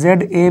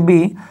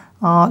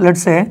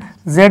 let's say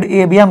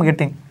ZAB I am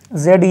getting,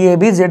 ZAB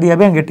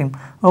I am getting.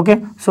 Okay,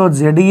 so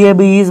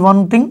ZAB is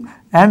one thing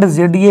and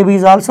ZAB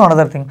is also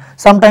another thing.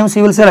 Sometimes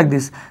he will say like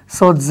this.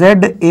 So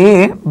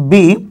ZAB,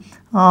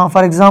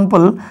 for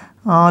example,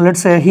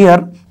 let's say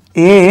here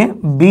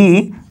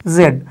ABZ.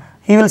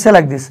 He will say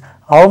like this.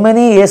 How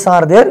many A's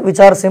are there which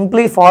are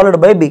simply followed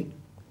by B?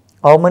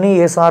 How many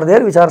A's are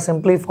there which are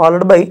simply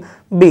followed by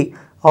B?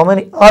 How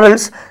many, or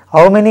else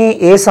how many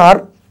A's are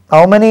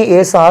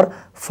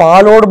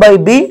followed by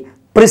B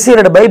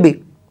preceded by B.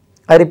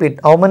 I repeat,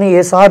 how many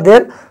A's are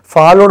there?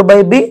 Followed by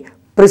B,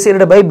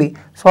 preceded by B.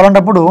 So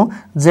అలాంటప్పుడు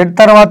Z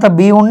తర్వాత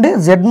B ఉండి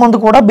Z ముందు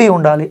కూడా B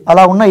ఉండాలి.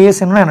 అలా ఉన్న A's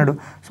ఎన్ని అన్నాడు.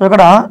 సో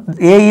ఇక్కడ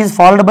A is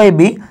followed by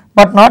B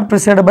but not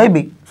preceded by B.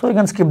 So you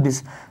can skip this.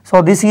 So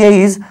this A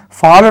is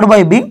followed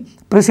by B,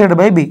 preceded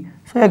by B.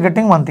 So you are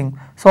getting one thing.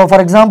 So for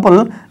example,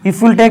 if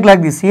we will take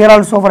like this, here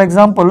also for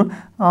example,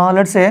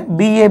 let's say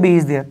BAB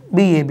is there,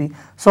 BAB.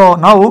 So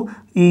now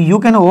you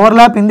can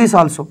overlap in this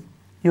also.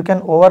 You can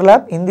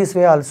overlap in this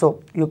way also.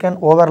 You can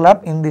overlap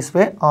in this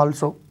way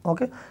also.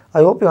 Okay.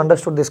 I hope you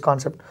understood this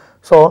concept.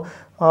 So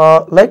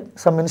like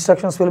some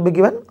instructions will be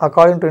given.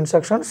 According to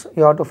instructions,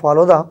 you have to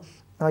follow the,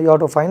 you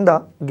have to find the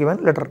given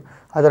letter,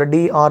 either D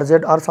or Z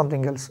or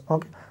something else.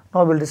 Okay.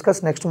 Now we will discuss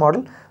next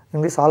model in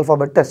this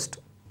alphabet test.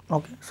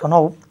 Okay. So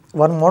now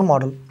one more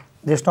model.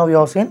 Just now we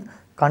have seen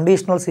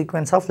conditional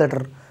sequence of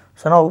letter.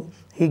 So now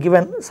he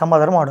given some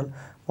other model.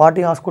 What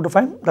he asked you to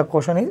find? The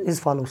question is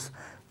follows.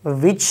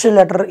 Which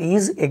letter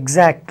is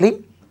exactly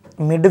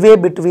midway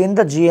between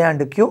the G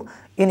and Q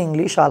in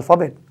English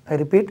alphabet? I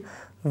repeat,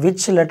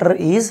 which letter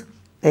is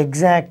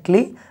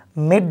exactly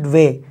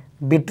midway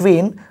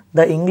between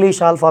the English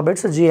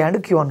alphabets G and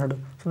Q అన్నాడు.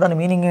 So దాని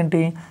meaning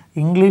ఏంటి?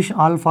 English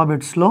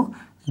ఆల్ఫాబెట్స్లో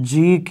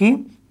జీకి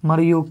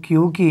మరియు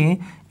క్యూకి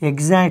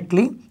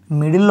exactly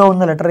మిడిల్లో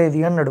ఉన్న letter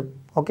ఏది అన్నాడు.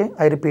 Okay,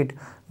 I repeat,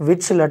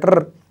 which letter,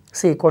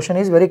 see question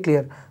is very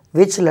clear,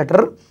 which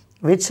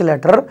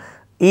letter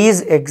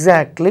is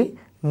exactly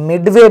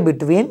midway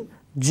between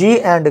G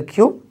and Q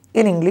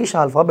in English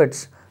alphabets.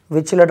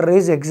 Which letter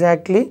is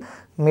exactly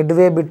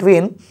midway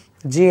between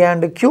G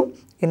and Q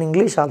in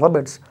English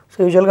alphabets? So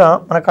usually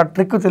మనకు ఆ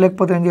trick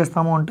తెలియకపోతే ఏం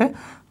చేస్తాము అంటే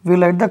we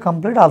write the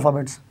complete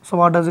alphabets. So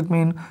what does it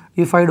mean?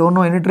 If I don't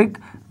know any trick,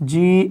 G,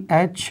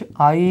 H,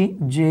 I,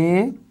 J,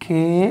 K,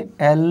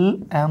 L,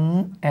 M,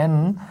 N,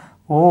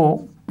 O,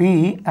 P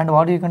and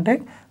what you can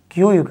take?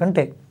 Q you can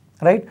take,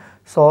 right?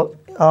 So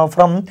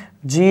from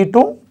G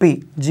to P,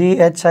 G,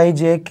 H, I,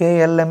 J, K,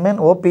 L, M, N,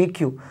 O, P, Q.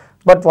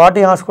 But what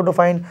he asked you to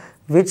find,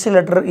 which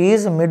letter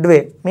is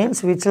midway, means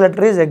which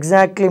letter is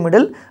exactly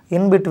middle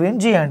in between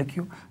G and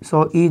Q. So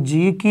ఈ G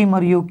కి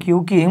మరియు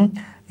Q కి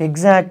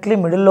exactly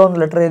middle లో ఉన్న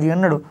letter ఏది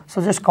అన్నాడు. So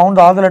just count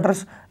all the letters.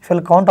 If you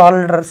will count all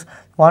letters,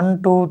 1,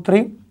 2,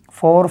 3,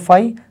 4,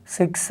 5,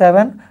 6,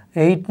 7,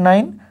 8,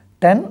 9,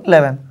 10,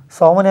 11. So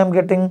how many I am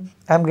getting?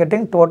 I am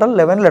getting total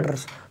 11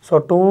 letters. So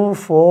 2,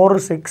 4,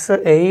 6,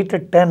 8,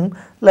 10,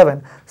 11.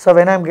 So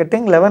when I am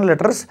getting 11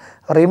 letters,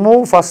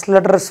 remove first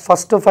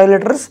 5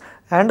 letters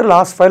and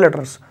last 5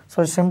 letters.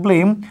 So simply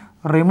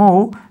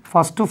remove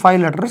first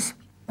 5 letters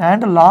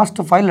and last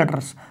 5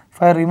 letters. If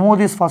I remove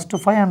this first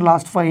 5 and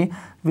last 5,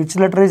 which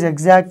letter is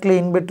exactly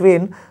in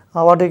between,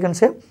 what you can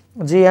say,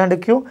 G and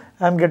Q,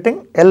 I am getting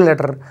L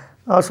letter.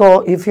 So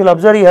if you will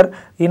observe here,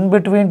 in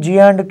between G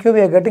and Q,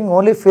 we are getting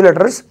only few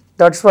letters.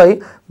 That's why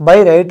by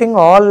writing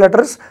all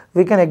letters,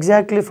 we can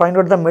exactly find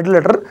out the middle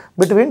letter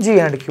between G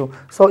and Q.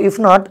 So if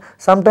not,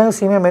 sometimes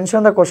he may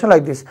mention the question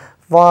like this,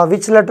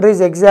 which letter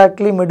is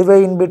exactly midway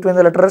in between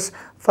the letters?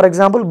 For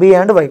example, B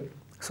and Y.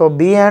 So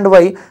B and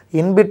Y,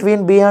 in between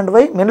B and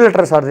Y, many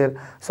letters are there.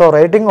 So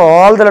writing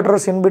all the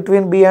letters in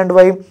between B and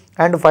Y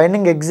and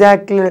finding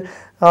exactly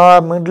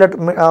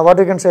what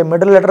you can say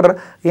middle letter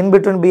in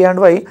between B and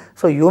Y.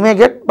 So you may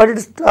get, but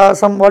it's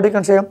some what you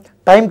can say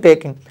time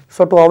taking.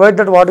 So to avoid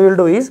that, what we will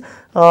do is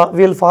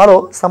we will follow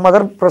some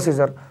other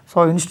procedure.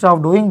 So instead of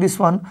doing this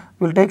one,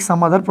 we will take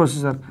some other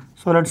procedure.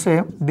 So let's say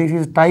this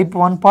is type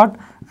 1 part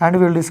and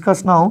we will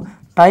discuss now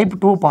type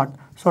 2 part.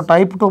 So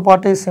type 2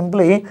 part is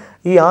simply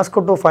he asked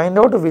to find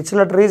out which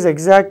letter is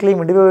exactly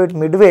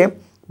midway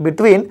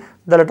between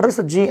the letters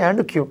G and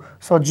Q.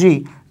 So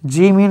G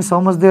means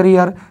how much there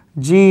here?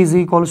 G is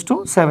equals to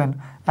 7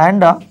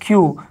 and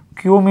Q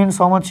means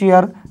how much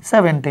here?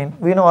 17.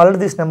 We know already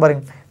this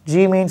numbering.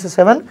 G means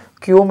 7,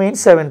 Q means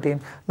 17.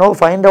 Now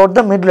find out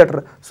the mid letter.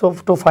 So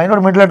to find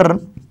out mid letter,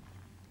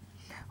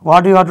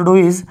 what you have to do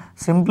is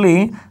simply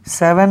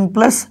 7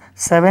 plus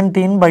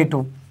 17 by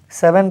 2.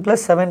 7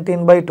 plus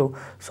 17 by 2.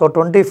 So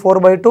 24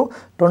 by 2.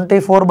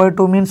 24 by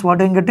 2 means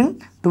what I am getting?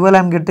 12 I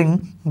am getting.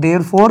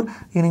 Therefore,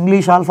 in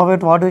English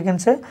alphabet, what we can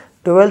say?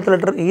 12th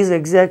letter is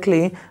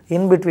exactly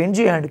in between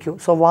G and Q.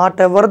 So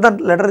whatever the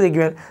letter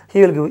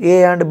he will give,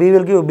 A and B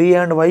will give, B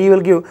and Y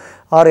will give,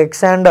 or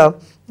X and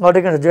what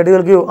you can say, Z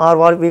will give, or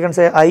what we can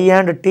say I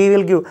and T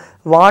will give,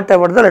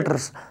 whatever the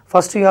letters.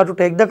 First you have to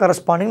take the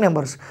corresponding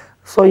numbers.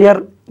 So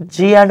here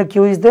G and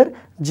Q is there.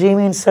 G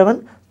means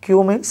 7,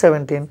 Q means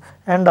 17,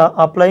 and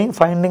applying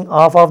finding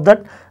half of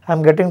that, I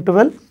am getting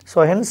 12.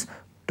 So hence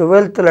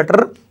 12th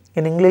letter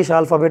in English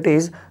alphabet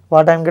is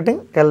what I am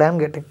getting? L I am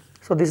getting.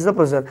 So this is the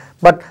procedure.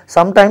 But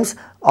sometimes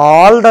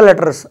all the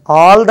letters,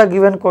 all the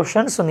given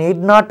questions need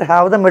not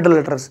have the middle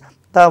letters.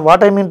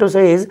 What I mean to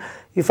say is,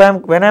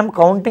 when I am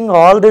counting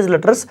all these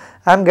letters,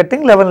 I am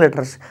getting 11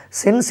 letters.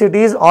 Since it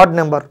is odd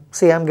number,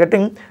 see I am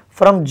getting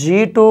from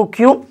G to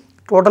Q,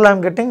 total I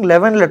am getting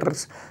 11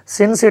 letters.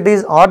 Since it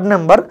is odd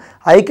number,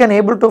 I can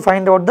able to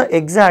find out the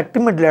exact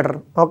mid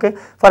letter. Okay.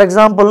 For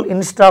example,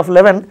 instead of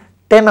 11,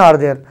 10 are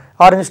there,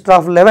 or instead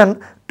of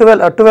 11,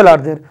 12 are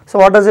there. So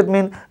what does it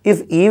mean?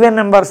 If even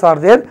numbers are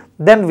there,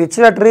 then which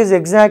letter is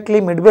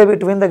exactly midway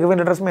between the given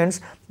letters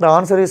means the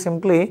answer is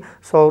simply,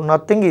 so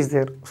nothing is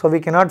there. So we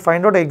cannot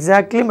find out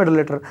exactly middle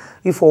letter.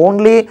 If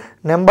only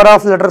number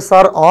of letters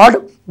are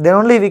odd, then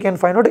only we can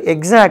find out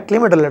exactly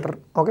middle letter.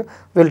 Okay,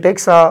 we will take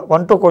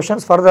 1-2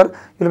 questions further,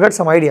 you will get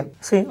some idea.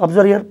 See,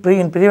 observe here,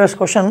 in previous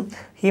question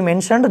he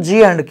mentioned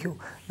G and Q,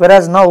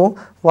 whereas now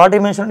what he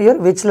mentioned here,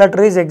 which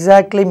letter is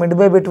exactly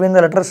midway between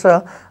the letters,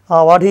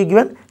 what he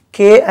given,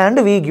 K and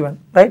V given,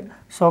 right?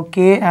 So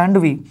K and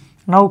V.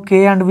 Now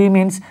K and V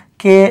means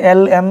K,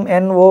 L, M,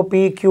 N, O,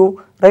 P,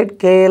 Q, right?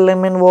 K, L,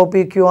 M, N, O,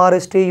 P, Q, R,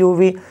 S, T, U,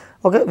 V.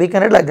 Okay, we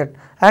can write like that.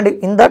 And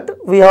in that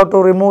we have to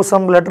remove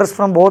some letters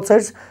from both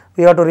sides.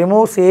 We have to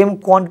remove same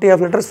quantity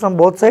of letters from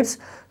both sides.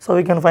 So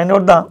we can find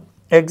out the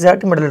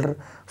exact middle letter.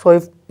 So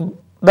if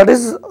that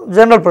is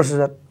general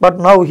procedure. But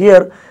now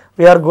here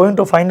we are going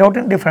to find out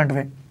in different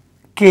way.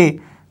 K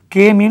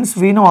means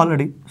we know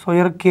already. So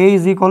here K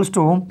is equals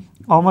to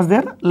how much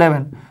there?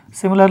 11.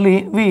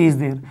 Similarly, V is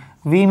there.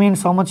 V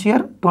means how much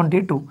here?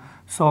 22.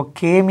 So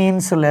K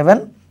means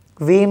 11,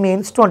 V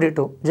means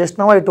 22. Just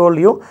now I told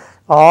you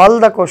all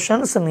the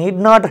questions need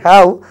not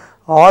have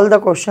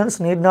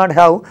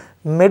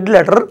mid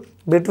letter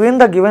between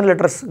the given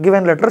letters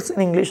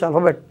in English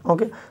alphabet.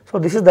 Okay, so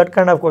this is that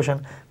kind of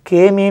question.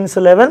 K means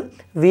 11,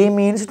 V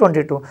means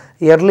 22.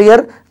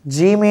 Earlier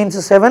G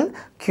means 7,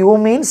 Q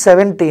means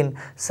 17.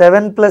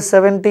 7 plus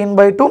 17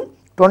 by 2,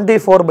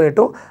 24 by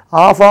 2.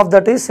 Half of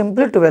that is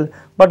simply 12.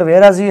 But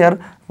whereas here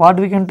what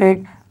we can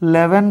take,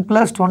 11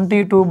 plus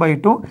 22 by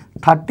 2,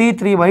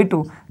 33 by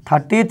 2.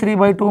 33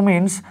 by 2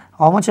 means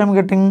how much I am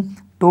getting?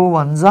 2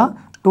 1s are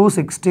 2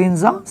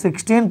 16s are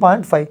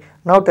 16.5.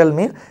 Now tell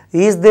me,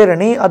 is there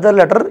any other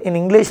letter in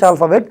English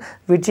alphabet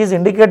which is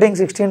indicating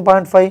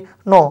 16.5?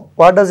 No.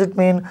 What does it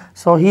mean?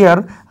 So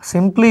here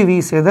simply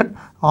we say that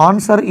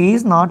answer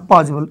is not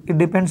possible. It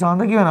depends on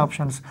the given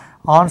options.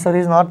 Answer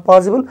is not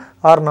possible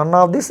or none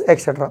of this,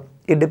 etc.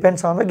 It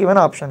depends on the given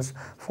options.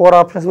 4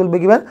 options will be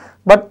given,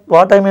 but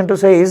what I meant to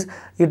say is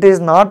it is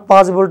not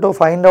possible to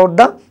find out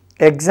the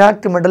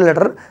exact middle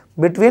letter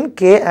between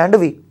K and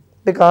V,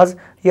 because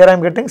here I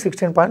am getting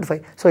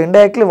 16.5. So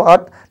indirectly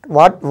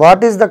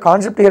what is the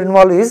concept here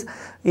involved is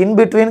in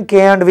between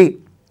K and V.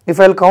 If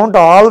I will count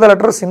all the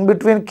letters in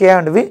between K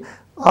and V,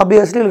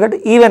 obviously you will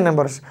get even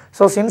numbers.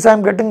 So since I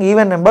am getting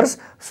even numbers,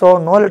 so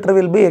no letter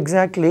will be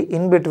exactly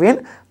in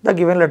between the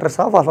given letters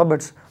of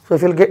alphabets. So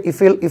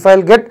if I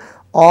will get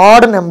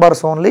odd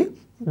numbers only,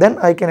 then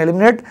I can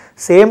eliminate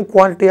same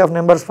quantity of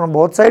numbers from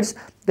both sides.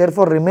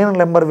 Therefore remaining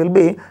number will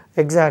be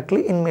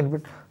exactly in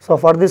midbit. So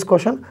for this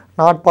question,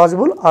 not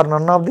possible or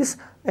none of this,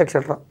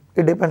 etc.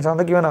 It depends on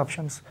the given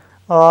options.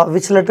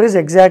 Which letter is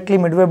exactly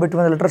midway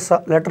between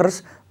the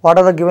letters? What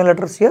are the given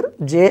letters here?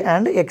 J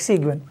and X he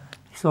given.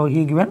 So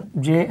he given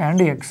J and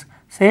X.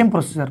 Same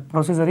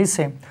procedure is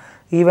same.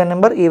 Even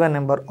number,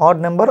 odd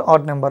number,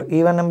 odd number,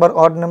 even number,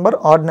 odd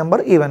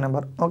number, even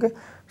number. Okay.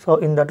 So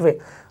in that way.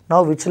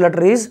 Now which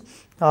letter is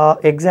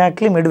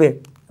exactly midway?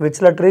 Which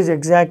letter is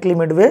exactly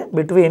midway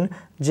between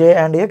J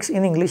and X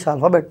in English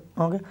alphabet?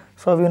 Okay.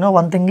 So we know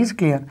one thing is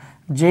clear.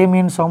 J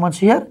means how much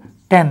here?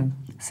 10.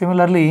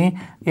 Similarly,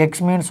 X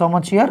means how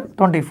much here?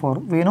 24.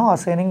 We know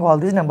assigning all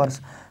these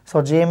numbers.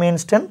 So J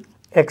means 10,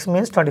 X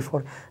means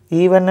 24.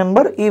 Even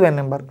number.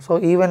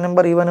 So even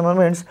number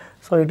means,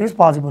 so it is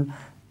possible.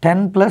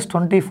 10 plus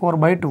 24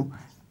 by 2.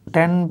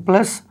 10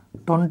 plus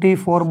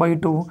 24 by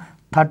 2.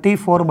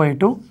 34 by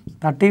 2.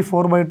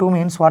 34 by 2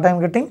 means what I am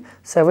getting?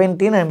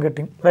 17 I am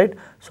getting, right?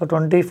 So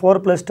 24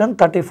 plus 10,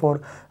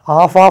 34.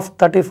 Half of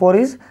 34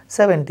 is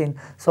 17.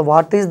 So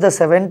what is the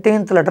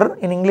 17th letter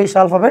in English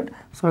alphabet?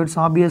 So it's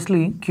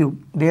obviously Q.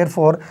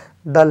 Therefore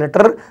the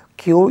letter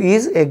Q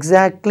is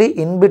exactly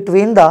in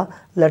between the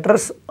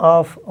letters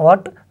of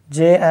what?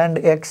 J and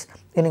X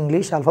in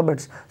English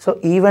alphabets. So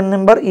even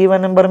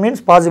number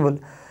means possible.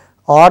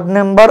 Odd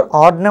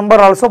number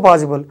also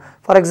possible.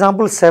 For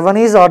example, 7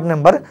 is odd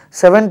number,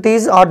 70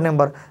 is odd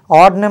number,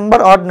 I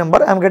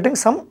am getting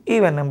some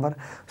even number.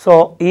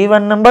 So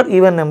even number,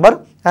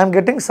 I am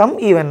getting some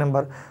even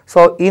number.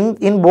 So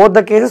in both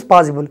the cases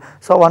possible.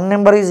 So one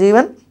number is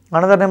even,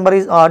 another number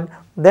is odd,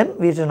 then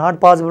it is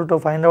not possible to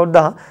find out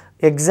the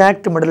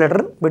exact middle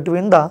letter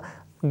between the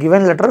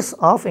given letters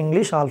of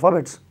English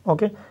alphabets.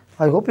 Okay,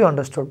 I hope you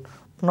understood.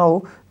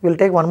 Now we will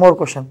take one more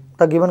question.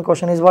 The given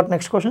question is what?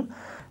 Next question.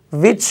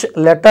 Which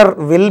letter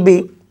will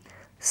be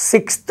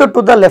 6th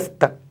to the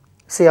left?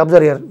 See,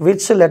 observe here.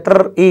 Which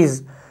letter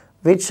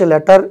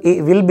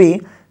will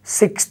be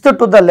 6th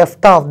to the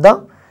left of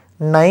the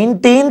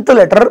 19th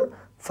letter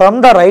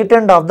from the right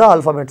end of the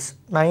alphabets?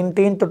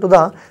 19th to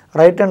the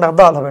right end of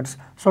the alphabets.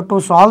 So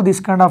to solve this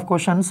kind of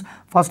questions,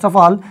 first of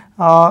all,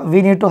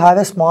 we need to have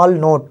a small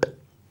note.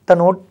 The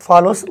note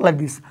follows like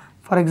this.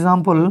 For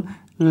example,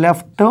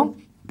 left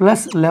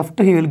plus left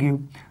he will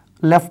give.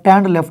 Left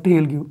and left he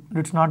will give.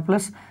 It's not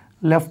plus.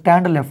 Left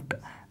and left,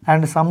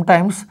 and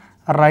sometimes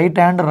right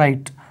and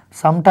right,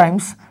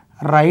 sometimes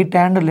right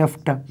and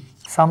left,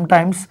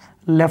 sometimes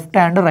left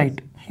and right.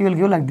 he will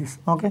give like this.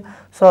 Okay,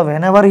 so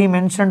whenever he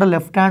mentioned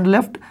left and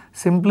left,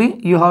 simply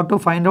you have to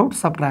find out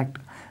subtract.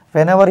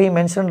 Whenever he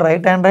mentioned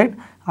right and right,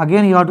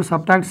 again you have to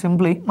subtract,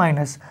 simply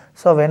minus.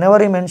 So whenever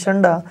he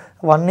mentioned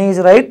one is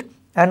right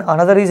and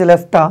another is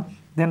left,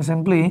 then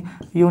simply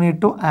you need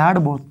to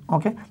add both.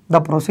 Okay,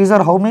 the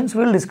procedure how means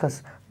we will discuss.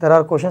 There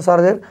are questions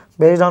are there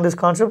based on this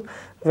concept.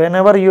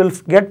 Whenever you will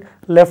get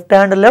left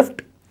and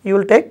left, you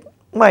will take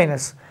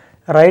minus.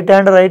 Right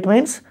and right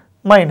means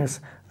minus.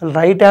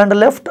 Right and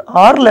left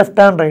or left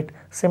and right,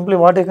 simply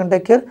what you can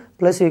take here,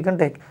 plus you can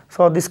take.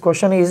 So this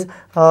question is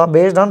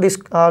based on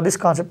this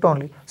concept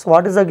only. So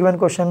what is the given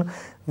question?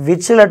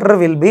 Which letter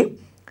will be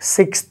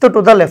sixth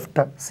to the left?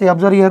 See,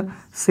 observe here,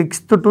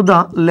 sixth to the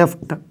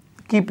left.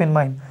 Keep in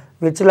mind,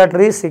 which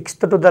letter is sixth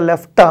to the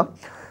left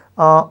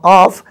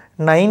of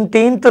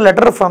 19th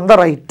letter from the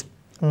right.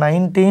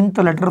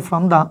 19th letter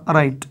from the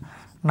right.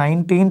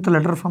 19th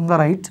letter from the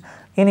right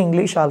in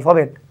English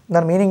alphabet.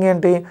 దాని meaning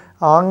ఏంటి?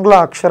 ఆంగ్ల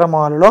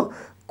అక్షరమాలలో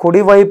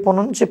కుడివైపు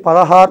నుంచి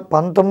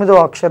 19వ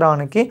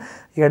అక్షరానికి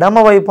ఎడమ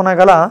వైపున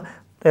గల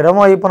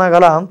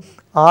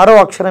 6వ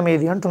అక్షరం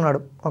ఏది అంటున్నాడు.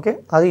 ఓకే,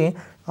 అది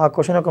ఆ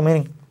క్వశ్చన్ యొక్క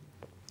మీనింగ్.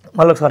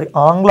 మళ్ళీ ఒకసారి,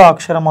 ఆంగ్ల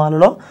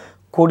అక్షరమాలలో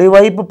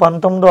కుడివైపు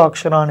 19వ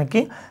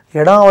అక్షరానికి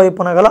ఎడమ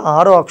వైపున గల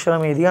 6వ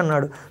అక్షరం ఏది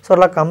అన్నాడు. సో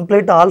అలా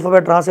కంప్లీట్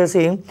ఆల్ఫాబెట్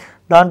రాసేసి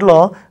దాంట్లో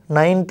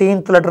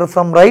 19th letter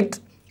from right,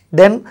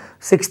 then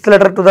 6th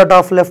letter to that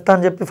of left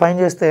అని చెప్పి ఫైండ్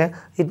చేస్తే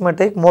it may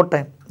take more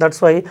time. That's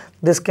why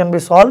this can be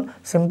solved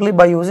simply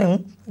by using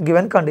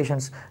given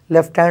conditions.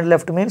 Left and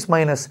left means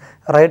minus,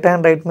 right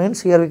and right means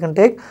here we can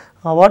take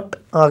what,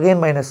 again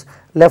minus.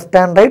 Left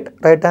and right,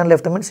 right and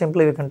left means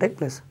simply we can take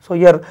plus. So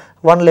here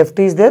one left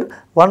is there,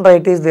 one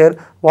right is there.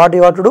 What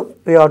you have to do?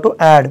 We have to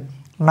add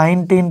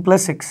 19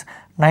 plus 6.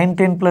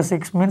 19 plus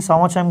 6 means how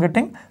much I am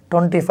getting?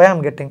 25 I am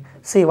getting.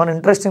 See, one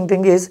interesting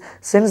thing is,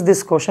 since this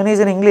question is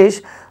in English,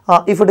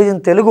 if it is in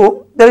Telugu,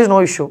 there is no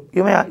issue.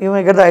 You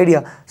may get the idea.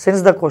 Since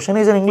the question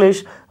is in English,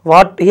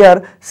 what here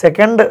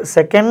second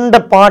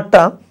part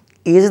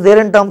is there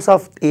in terms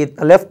of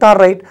left or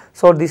right.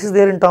 So this is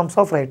there in terms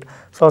of right.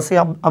 So see,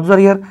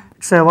 observe here.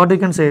 It's what you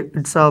can say.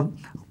 It's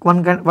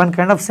one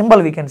kind of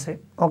symbol we can say.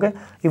 Okay.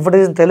 If it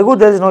is in Telugu,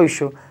 there is no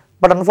issue.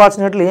 But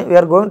unfortunately, we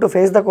are going to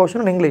face the question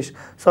in English.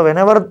 So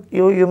whenever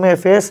you may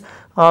face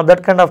that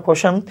kind of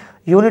question,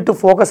 you need to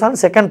focus on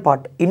second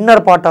part, inner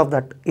part of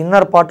that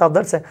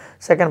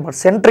second part,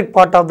 centric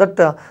part of that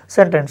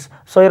sentence.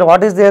 So here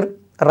what is there?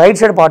 Right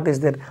side part is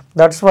there.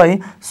 That's why,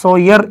 so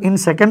here in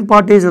second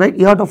part is right,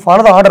 you have to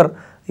follow the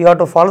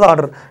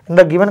order. In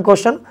the given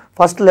question,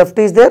 first left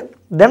is there,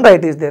 then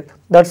right is there.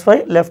 That's why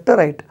left,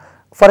 right.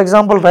 For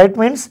example, right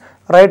means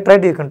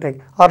right you can take,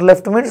 or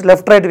left means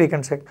left right we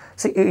can take.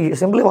 See,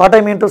 simply what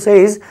I mean to say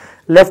is,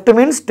 left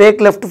means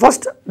take left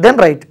first, then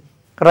right.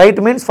 Right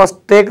means first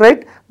take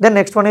right, then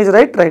next one is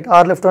right,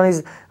 or left one is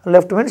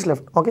left means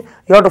left. Okay,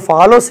 you have to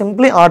follow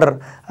simply order.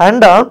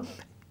 And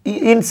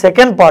in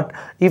second part,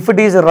 if it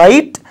is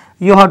right,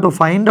 you have to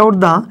find out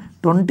the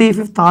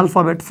 25th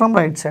alphabet from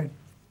right side.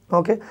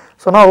 Okay,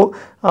 so now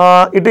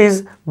it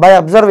is by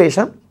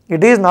observation.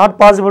 It is not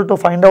possible to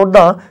find out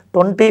the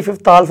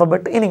 25th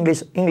alphabet in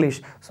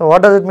English. So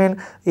what does it mean?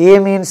 A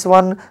means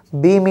 1,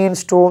 B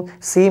means 2,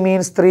 C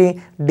means 3,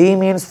 D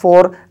means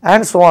 4,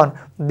 and so on.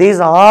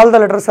 These all the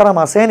letters are I am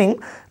assigning.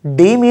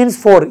 D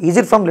means 4. Is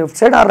it from left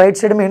side or right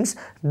side? Means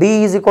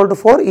D is equal to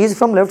 4 is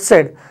from left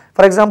side.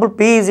 For example,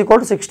 P is equal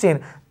to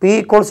 16. P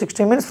equal to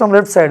 16 means from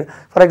left side.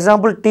 For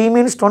example, T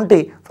means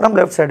 20 from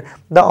left side.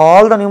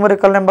 All the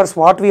numerical numbers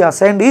what we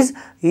assigned is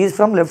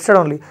from left side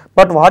only.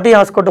 But what he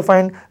asked to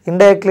find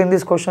indirectly in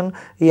this question,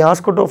 he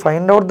asked to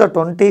find out the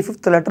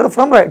 25th letter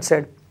from right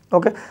side.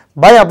 Okay,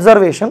 by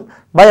observation,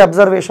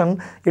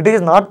 it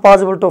is not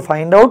possible to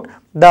find out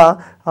the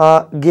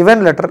given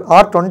letter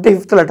or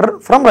 25th letter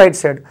from right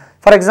side.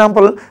 For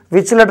example,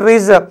 which letter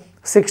is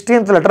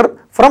 16th letter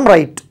from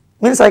right?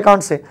 Means I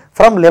can't say.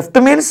 From left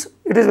means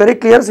it is very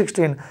clear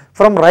 16.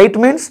 From right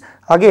means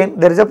again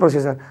there is a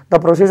procedure. The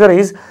procedure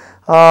is,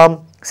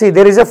 see,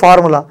 there is a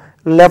formula.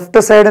 Left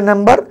side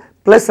number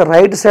plus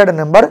right side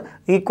number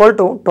equal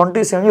to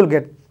 27 you will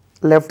get.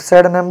 Left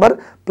side number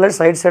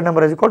plus right side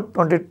number is equal to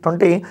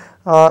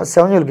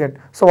 27 you will get.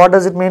 So what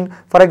does it mean?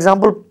 For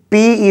example,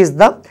 P is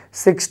the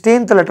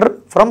 16th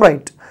letter from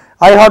right.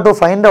 I have to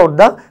find out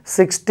the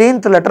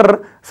 16th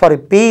letter, sorry,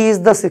 P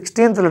is the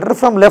 16th letter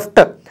from left.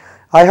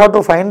 I have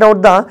to find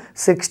out the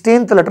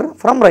 16th letter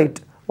from right.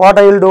 What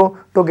I will do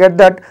to get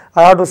that?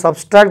 I have to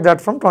subtract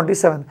that from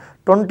 27.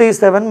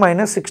 27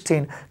 minus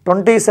 16.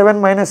 27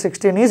 minus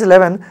 16 is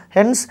 11.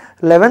 Hence,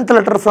 11th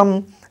letter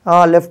from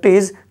left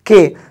is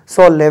K.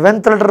 So,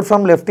 11th letter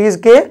from left is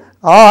K,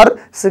 or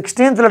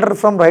 16th letter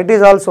from right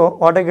is also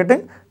what I am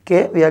getting?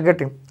 K we are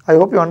getting. I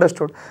hope you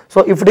understood.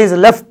 So, if it is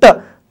left,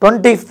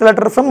 25th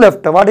letter from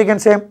left, what you can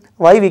say?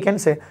 Y we can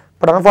say.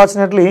 But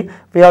unfortunately,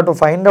 we have to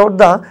find out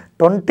the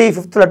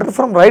 25th letter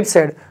from right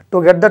side.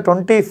 To get the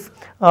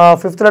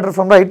 25th letter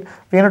from right,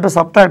 we need to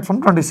subtract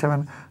from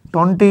 27.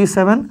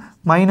 27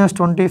 minus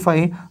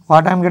 25,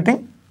 what I am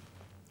getting?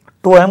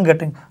 2 I am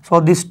getting. So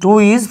this 2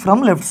 is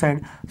from left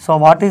side. So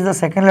what is the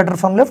second letter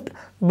from left?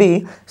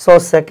 B. So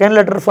second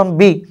letter from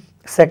B,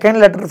 second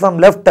letter from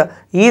left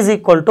is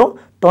equal to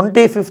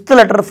 25th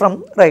letter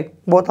from right.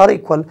 Both are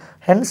equal.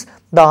 Hence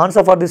the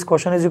answer for this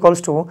question is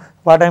equals to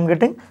what I am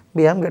getting?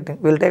 B I am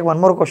getting. We will take one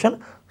more question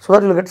so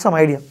that you will get some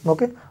idea.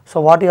 Okay.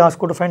 So what he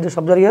asked you to find, just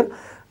observe here.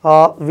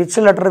 Which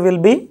letter will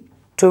be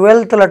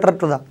 12th letter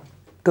to the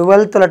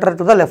 12th letter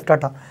to the left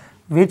data?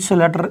 Which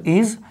letter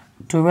is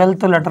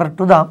 12th letter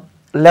to the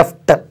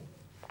left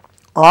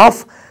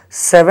of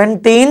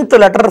 17th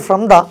letter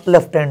from the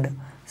left end?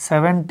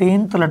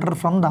 17th letter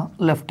from the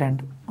left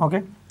end.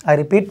 Okay. I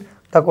repeat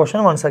the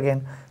question once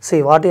again.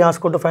 See what he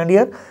asked you to find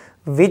here.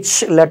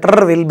 Which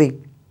letter will be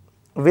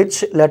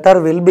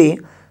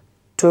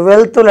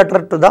 12th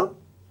letter to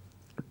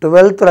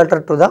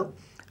the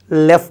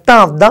left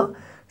of the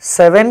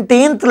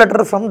 17th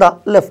letter from the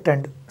left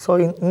end. So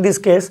in this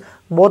case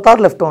both are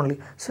left only.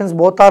 Since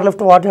both are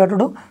left, what you have to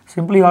do?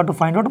 Simply you have to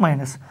find out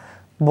minus.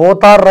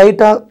 Both are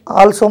right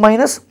also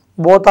minus,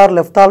 both are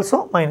left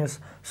also minus.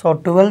 So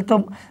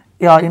 12th,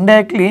 yeah,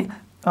 indirectly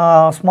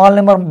small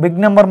number, big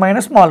number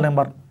minus small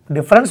number.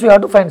 Difference we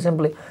have to find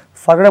simply.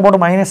 Forget about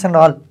minus and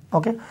all.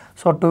 Okay.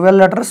 So 12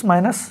 letters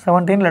minus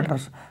 17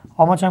 letters.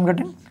 How much I am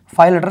getting?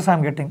 5 letters I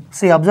am getting.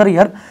 See, observe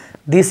here.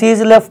 This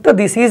is left,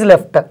 this is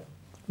left.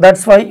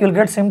 That's why you will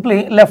get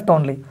simply left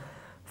only.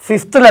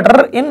 Fifth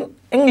letter in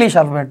English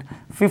alphabet.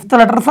 Fifth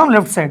letter from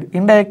left side.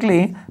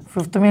 Indirectly,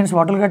 fifth means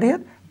what will get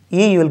here?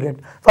 E you will get.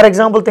 For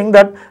example, think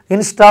that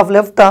instead of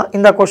left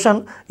in the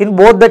question, in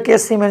both the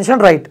case he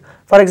mentioned right.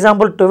 For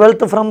example,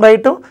 12th from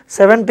right to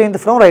 17th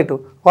from right to.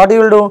 What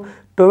you will do?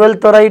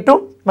 12th right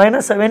to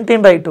minus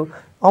 17 right to.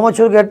 How much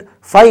you will get?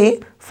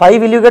 5.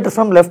 5 will you get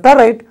from left or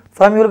right?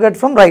 From you will get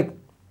from right.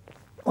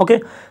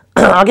 Okay.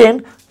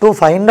 Again, to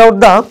find out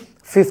the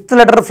fifth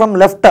letter from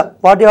left,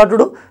 what you have to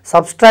do?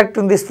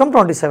 Subtracting this from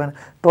 27.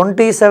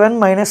 27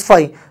 minus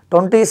 5.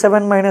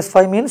 27 minus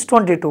 5 means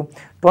 22.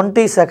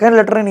 22nd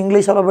letter in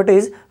English alphabet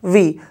is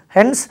V.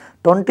 Hence,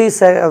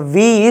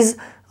 V is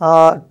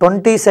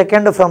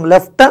 22nd from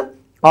left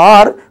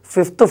or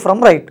 5th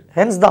from right.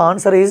 Hence, the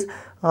answer is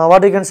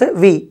what you can say?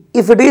 V.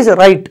 If it is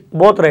right,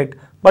 both right.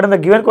 But in the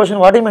given question,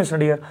 what he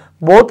mentioned here?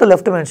 Both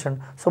left mentioned.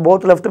 So,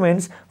 both left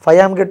means 5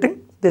 I am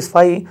getting, this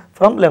 5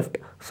 from left.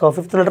 So,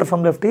 fifth letter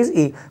from left is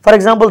E. For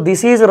example,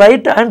 this is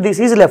right and this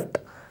is left.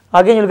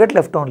 Again, you will get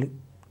left only.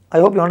 I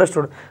hope you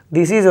understood.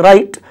 This is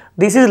right,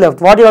 this is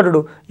left. What you have to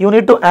do? You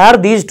need to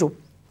add these two.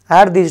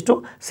 Add these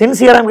two. Since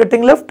here I am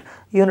getting left,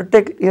 you need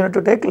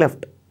to take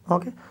left.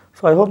 Okay.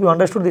 So, I hope you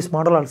understood this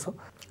model also.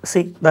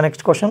 See, the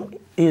next question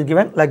is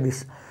given like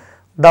this.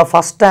 The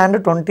first and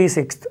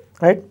 26th,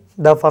 right?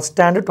 The first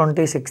and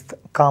 26th,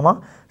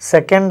 comma,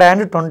 second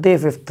and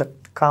 25th,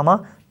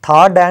 comma,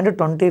 third and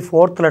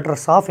 24th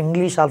letters of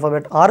English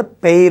alphabet are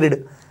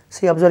paired.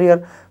 See, observe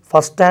here.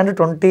 First and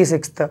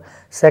 26th,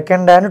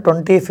 second and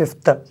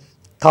 25th,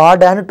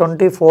 third and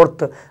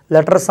 24th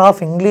letters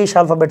of English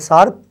alphabets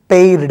are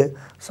paired.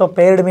 So,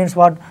 paired means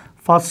what?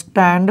 First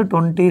and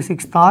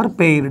 26th are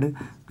paired,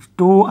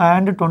 2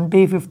 and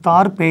 25th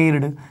are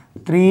paired,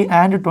 3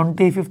 and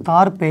 25th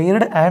are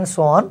paired, and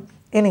so on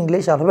in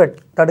English alphabet.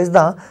 That is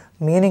the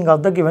meaning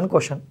of the given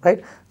question,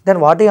 right? Then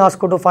what he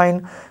asked you to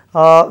find,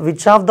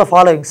 which of the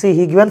following? See,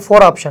 he given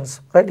 4 options,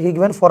 right? He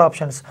given 4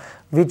 options.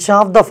 Which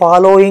of the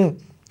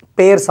following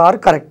pairs are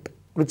correct?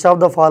 Which of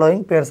the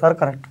following pairs are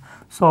correct?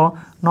 So,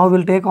 now we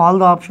will take all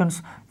the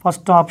options.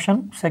 First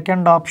option,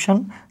 second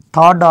option,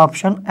 third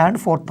option, and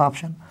fourth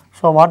option.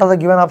 So, what are the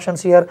given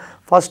options here?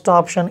 First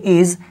option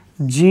is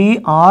G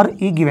or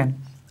E given,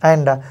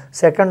 and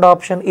second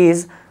option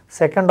is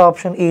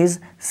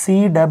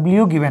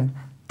CW given.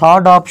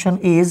 Third option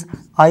is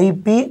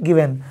IP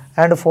given,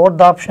 and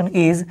fourth option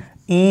is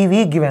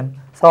EV given.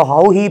 So,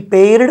 how he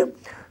paired?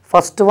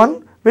 First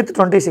one with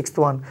 26th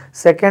one,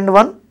 second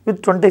one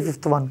with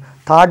 25th one,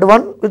 third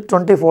one with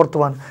 24th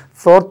one,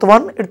 fourth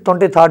one with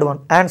 23rd one,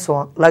 and so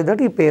on. Like that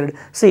he paired.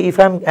 See, if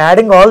I am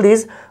adding all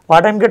these,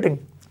 what I am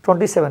getting?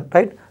 27,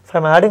 right? If I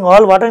am adding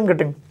all, what I am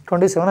getting?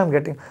 27 I am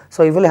getting.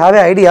 So, you will have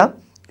an idea.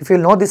 If you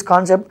know this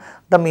concept,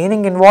 the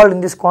meaning involved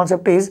in this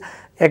concept is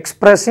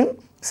expressing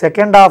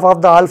second half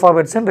of the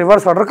alphabets in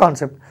reverse order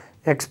concept.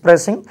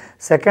 Expressing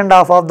second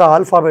half of the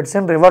alphabets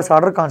in reverse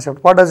order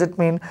concept. What does it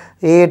mean?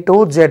 A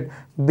to Z,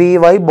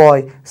 BY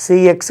boy,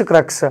 CX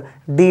crux,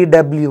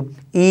 DW,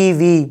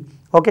 EV,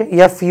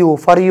 okay, FU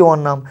for you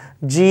annam,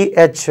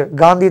 GH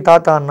Gandhi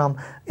Tata annam,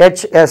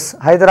 HS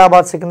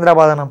Hyderabad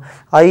Secunderabad annam,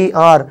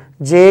 IR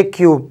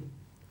JQ,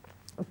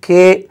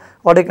 K,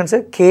 what you can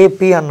say,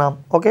 KP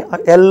annam, okay,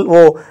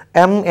 LO,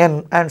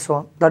 MN, and so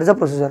on. That is the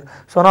procedure.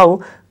 So,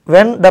 now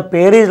when the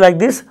pair is like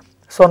this,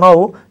 so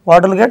now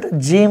what will get?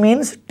 G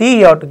means T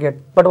you have to get,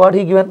 but what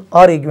he given?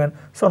 R he given.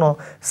 So, now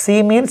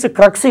C means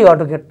crux you have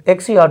to get,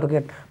 X you have to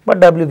get,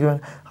 but W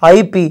given.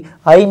 IP,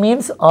 I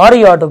means R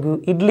you have to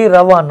give, Idli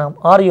Rava annam,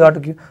 R you have to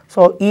give.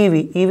 So,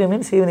 EV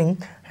means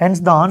evening. Hence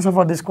the answer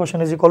for this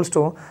question is equals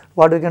to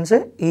what we can say,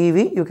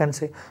 EV you can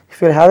say. If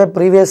you have a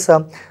previous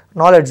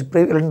knowledge,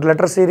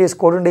 letter series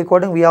coding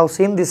decoding, we have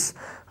seen this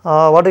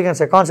what we can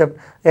say concept,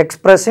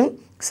 expressing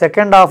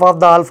second half of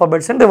the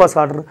alphabets in reverse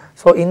order.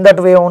 So in that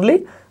way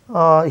only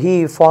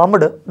he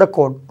formed the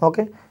code.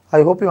 Okay,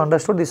 I hope you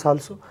understood this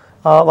also.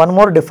 One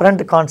more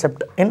different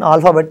concept in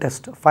alphabet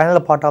test, final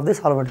part of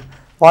this alphabet.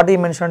 What he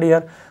mentioned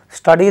here,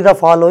 study the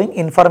following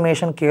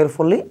information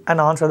carefully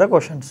and answer the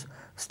questions.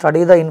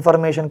 Study the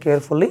information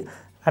carefully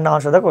and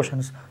answer the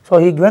questions. So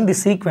he given the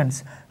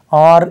sequence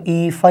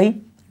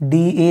RE5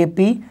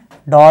 DAP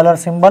dollar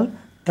symbol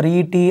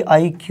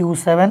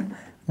 3TIQ7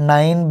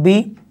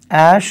 9B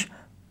ash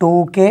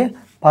 2K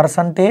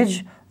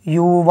percentage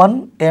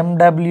U1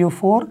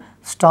 MW4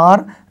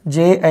 star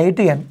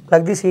J8N.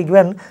 Like this he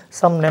given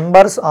some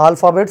numbers,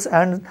 alphabets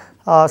and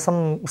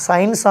some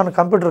signs on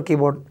computer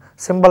keyboard,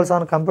 symbols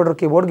on computer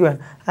keyboard given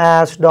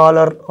as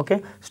dollar,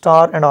 okay,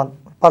 star and all,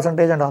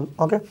 percentage and all.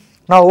 Okay,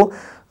 now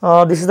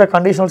this is the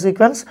conditional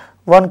sequence.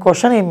 One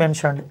question he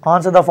mentioned,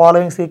 answer the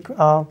following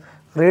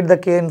read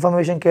the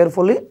information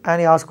carefully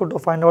and he asked you to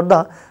find out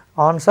the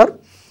answer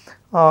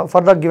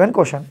for the given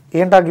question.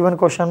 Enta given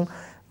question,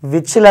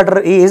 which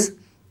letter is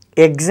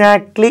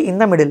exactly in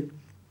the middle?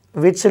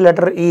 Which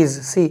letter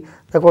is, see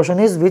the question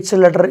is which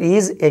letter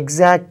is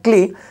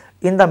exactly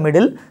in the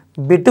middle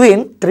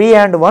between 3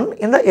 and 1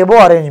 in the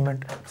above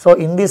arrangement. So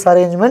in this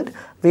arrangement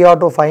we have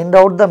to find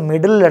out the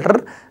middle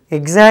letter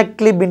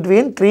exactly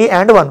between 3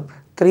 and 1.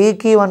 3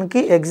 ki 1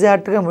 ki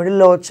exact ga middle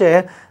lo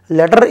vache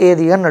letter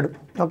edi annadu.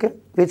 Okay,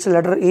 which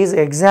letter is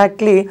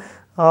exactly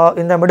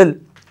in the middle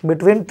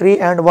between 3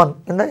 and 1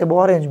 in the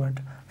above arrangement.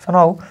 So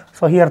now,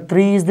 so here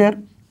 3 is there,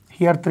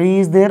 here 3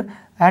 is there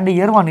and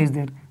here 1 is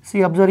there.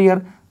 See, observe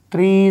here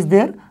 3 is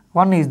there,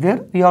 1 is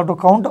there. We have to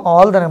count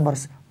all the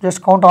numbers.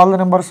 Just count all the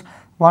numbers.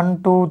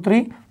 1, 2,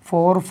 3,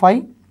 4,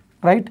 5,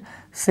 right?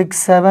 6,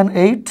 7,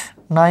 8,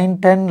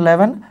 9, 10,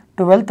 11,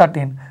 12,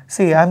 13.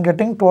 See, I am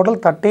getting total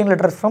 13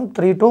 letters from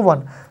 3 to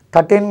 1.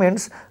 13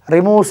 means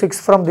remove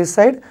 6 from this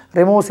side,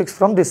 remove 6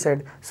 from this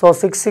side. So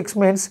 6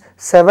 means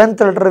 7th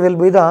letter will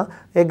be the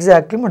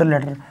exactly middle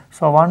letter.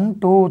 So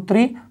 1, 2,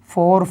 3,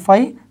 4,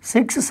 5,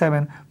 6,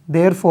 7.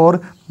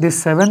 Therefore,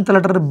 this 7th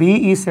letter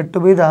B is said to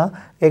be the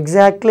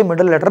exactly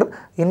middle letter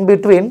in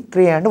between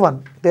 3 and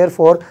 1.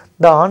 Therefore,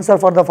 the answer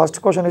for the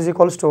first question is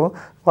equals to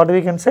what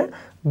we can say,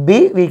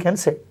 B we can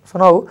say. So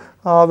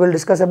now we will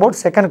discuss about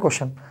second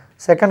question.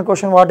 Second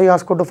question, what he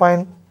asked you to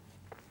find,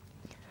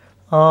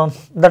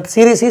 that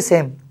series is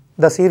same,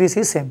 the series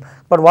is same,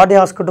 but what he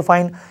asked you to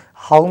find,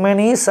 how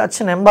many such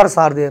numbers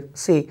are there?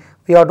 See,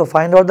 we have to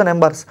find out the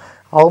numbers.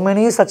 How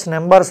many such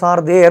numbers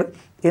are there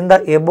in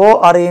the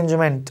above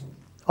arrangement?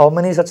 How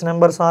many such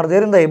numbers are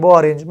there in the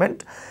above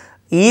arrangement,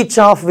 each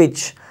of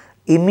which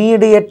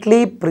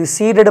immediately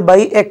preceded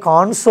by a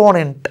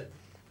consonant,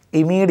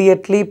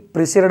 immediately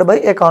preceded by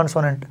a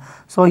consonant.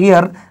 So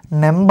here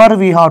number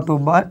we have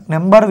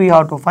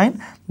to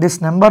find,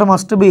 this number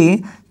must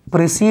be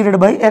preceded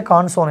by a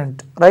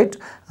consonant, right?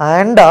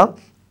 And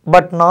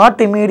but not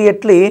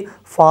immediately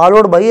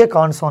followed by a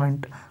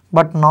consonant,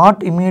 but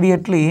not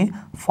immediately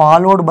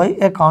followed by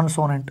a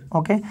consonant.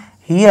 Okay,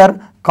 here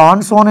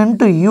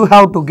consonant you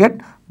have to get,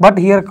 but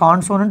here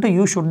consonant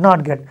you should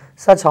not get.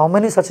 Such how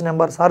many such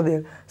numbers are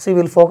there? See,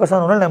 we will focus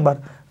on only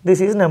number. This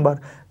is number.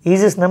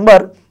 Is this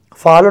number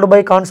followed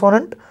by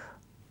consonant?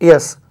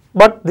 Yes,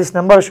 but this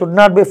number should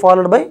not be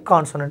followed by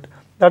consonant.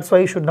 That's why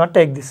you should not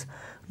take this.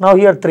 Now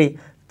here 3.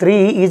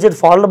 3, is it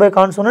followed by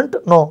consonant?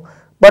 No,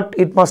 but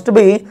it must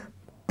be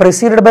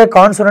preceded by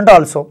consonant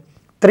also.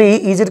 3,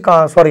 is it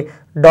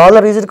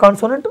dollar, is it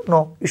consonant?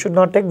 No, you should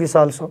not take this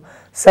also.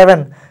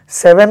 7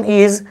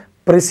 is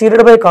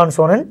preceded by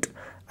consonant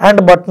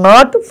and but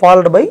not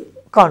followed by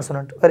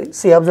consonant.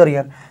 See, observe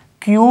here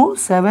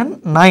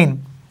Q79,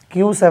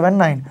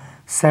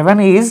 7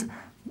 is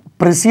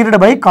preceded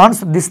by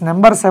consonant. This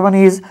number 7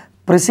 is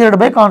preceded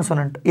by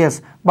consonant,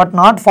 yes, but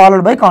not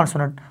followed by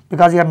consonant,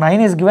 because here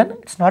 9 is given,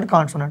 it's not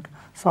consonant.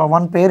 So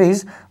one pair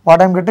is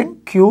what I am getting,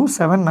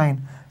 Q79.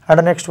 And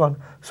the next one,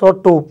 so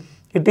 2,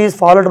 it is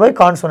followed by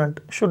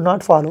consonant, should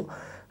not follow.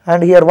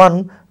 And here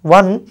 1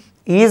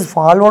 is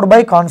followed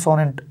by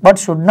consonant, but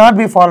should not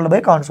be followed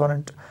by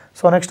consonant.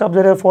 So next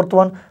observe here, fourth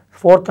one,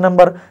 fourth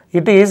number,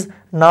 it is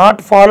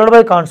not followed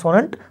by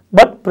consonant,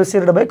 but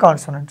preceded by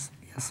consonants.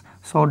 Yes,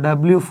 so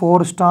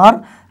W4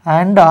 star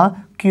and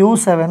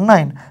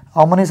Q79.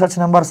 How many such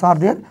numbers are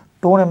there?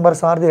 2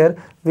 numbers are there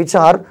which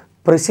are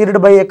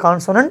preceded by a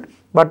consonant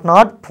but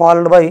not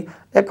followed by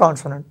a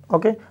consonant.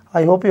 Okay,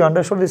 I hope you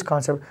understood this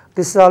concept.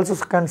 This is also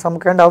some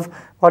kind of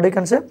what you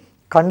can say,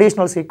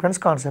 conditional sequence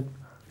concept.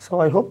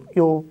 So I hope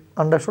you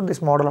understood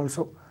this model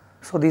also.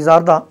 So these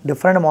are the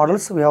different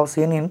models we have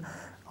seen in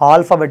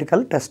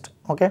alphabetical test.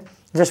 Okay,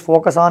 just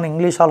focus on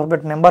English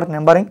alphabet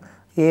numbering,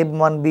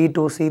 A1, B2,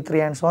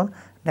 C3 and so on.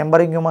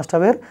 Numbering you must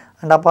aware,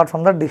 and apart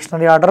from the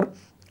dictionary order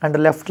and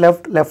left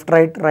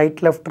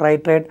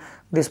right,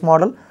 this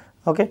model.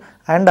 Okay,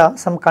 and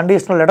some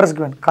conditional letters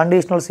given,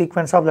 conditional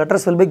sequence of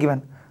letters will be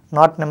given,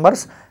 not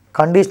numbers,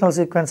 conditional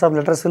sequence of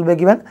letters will be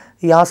given.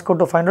 He asks you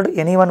to find out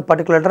any one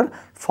particular letter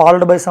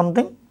followed by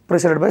something,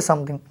 preceded by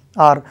something,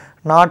 or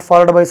not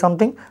followed by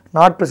something,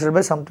 not preceded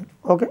by something.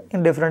 Okay,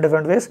 in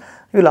different ways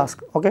you will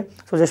ask. Okay,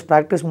 so just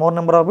practice more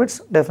number of bits.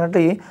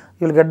 Definitely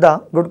you will get the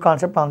good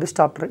concept on this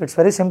chapter. It's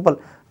very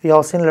simple. We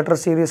have seen letter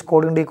series,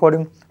 coding,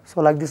 decoding.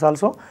 So like this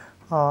also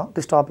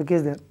this topic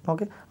is there.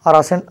 Okay,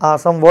 or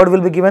some word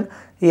will be given.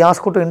 He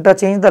asks you to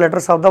interchange the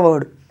letters of the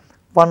word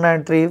 1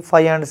 and 3,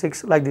 5 and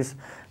 6 like this.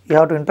 You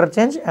have to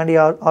interchange, and he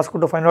asks you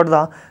to find out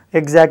the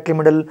exactly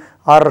middle,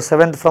 or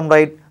 7th from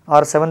right,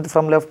 or 7th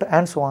from left,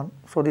 and so on.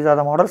 So these are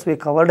the models we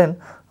covered in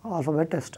alphabet test.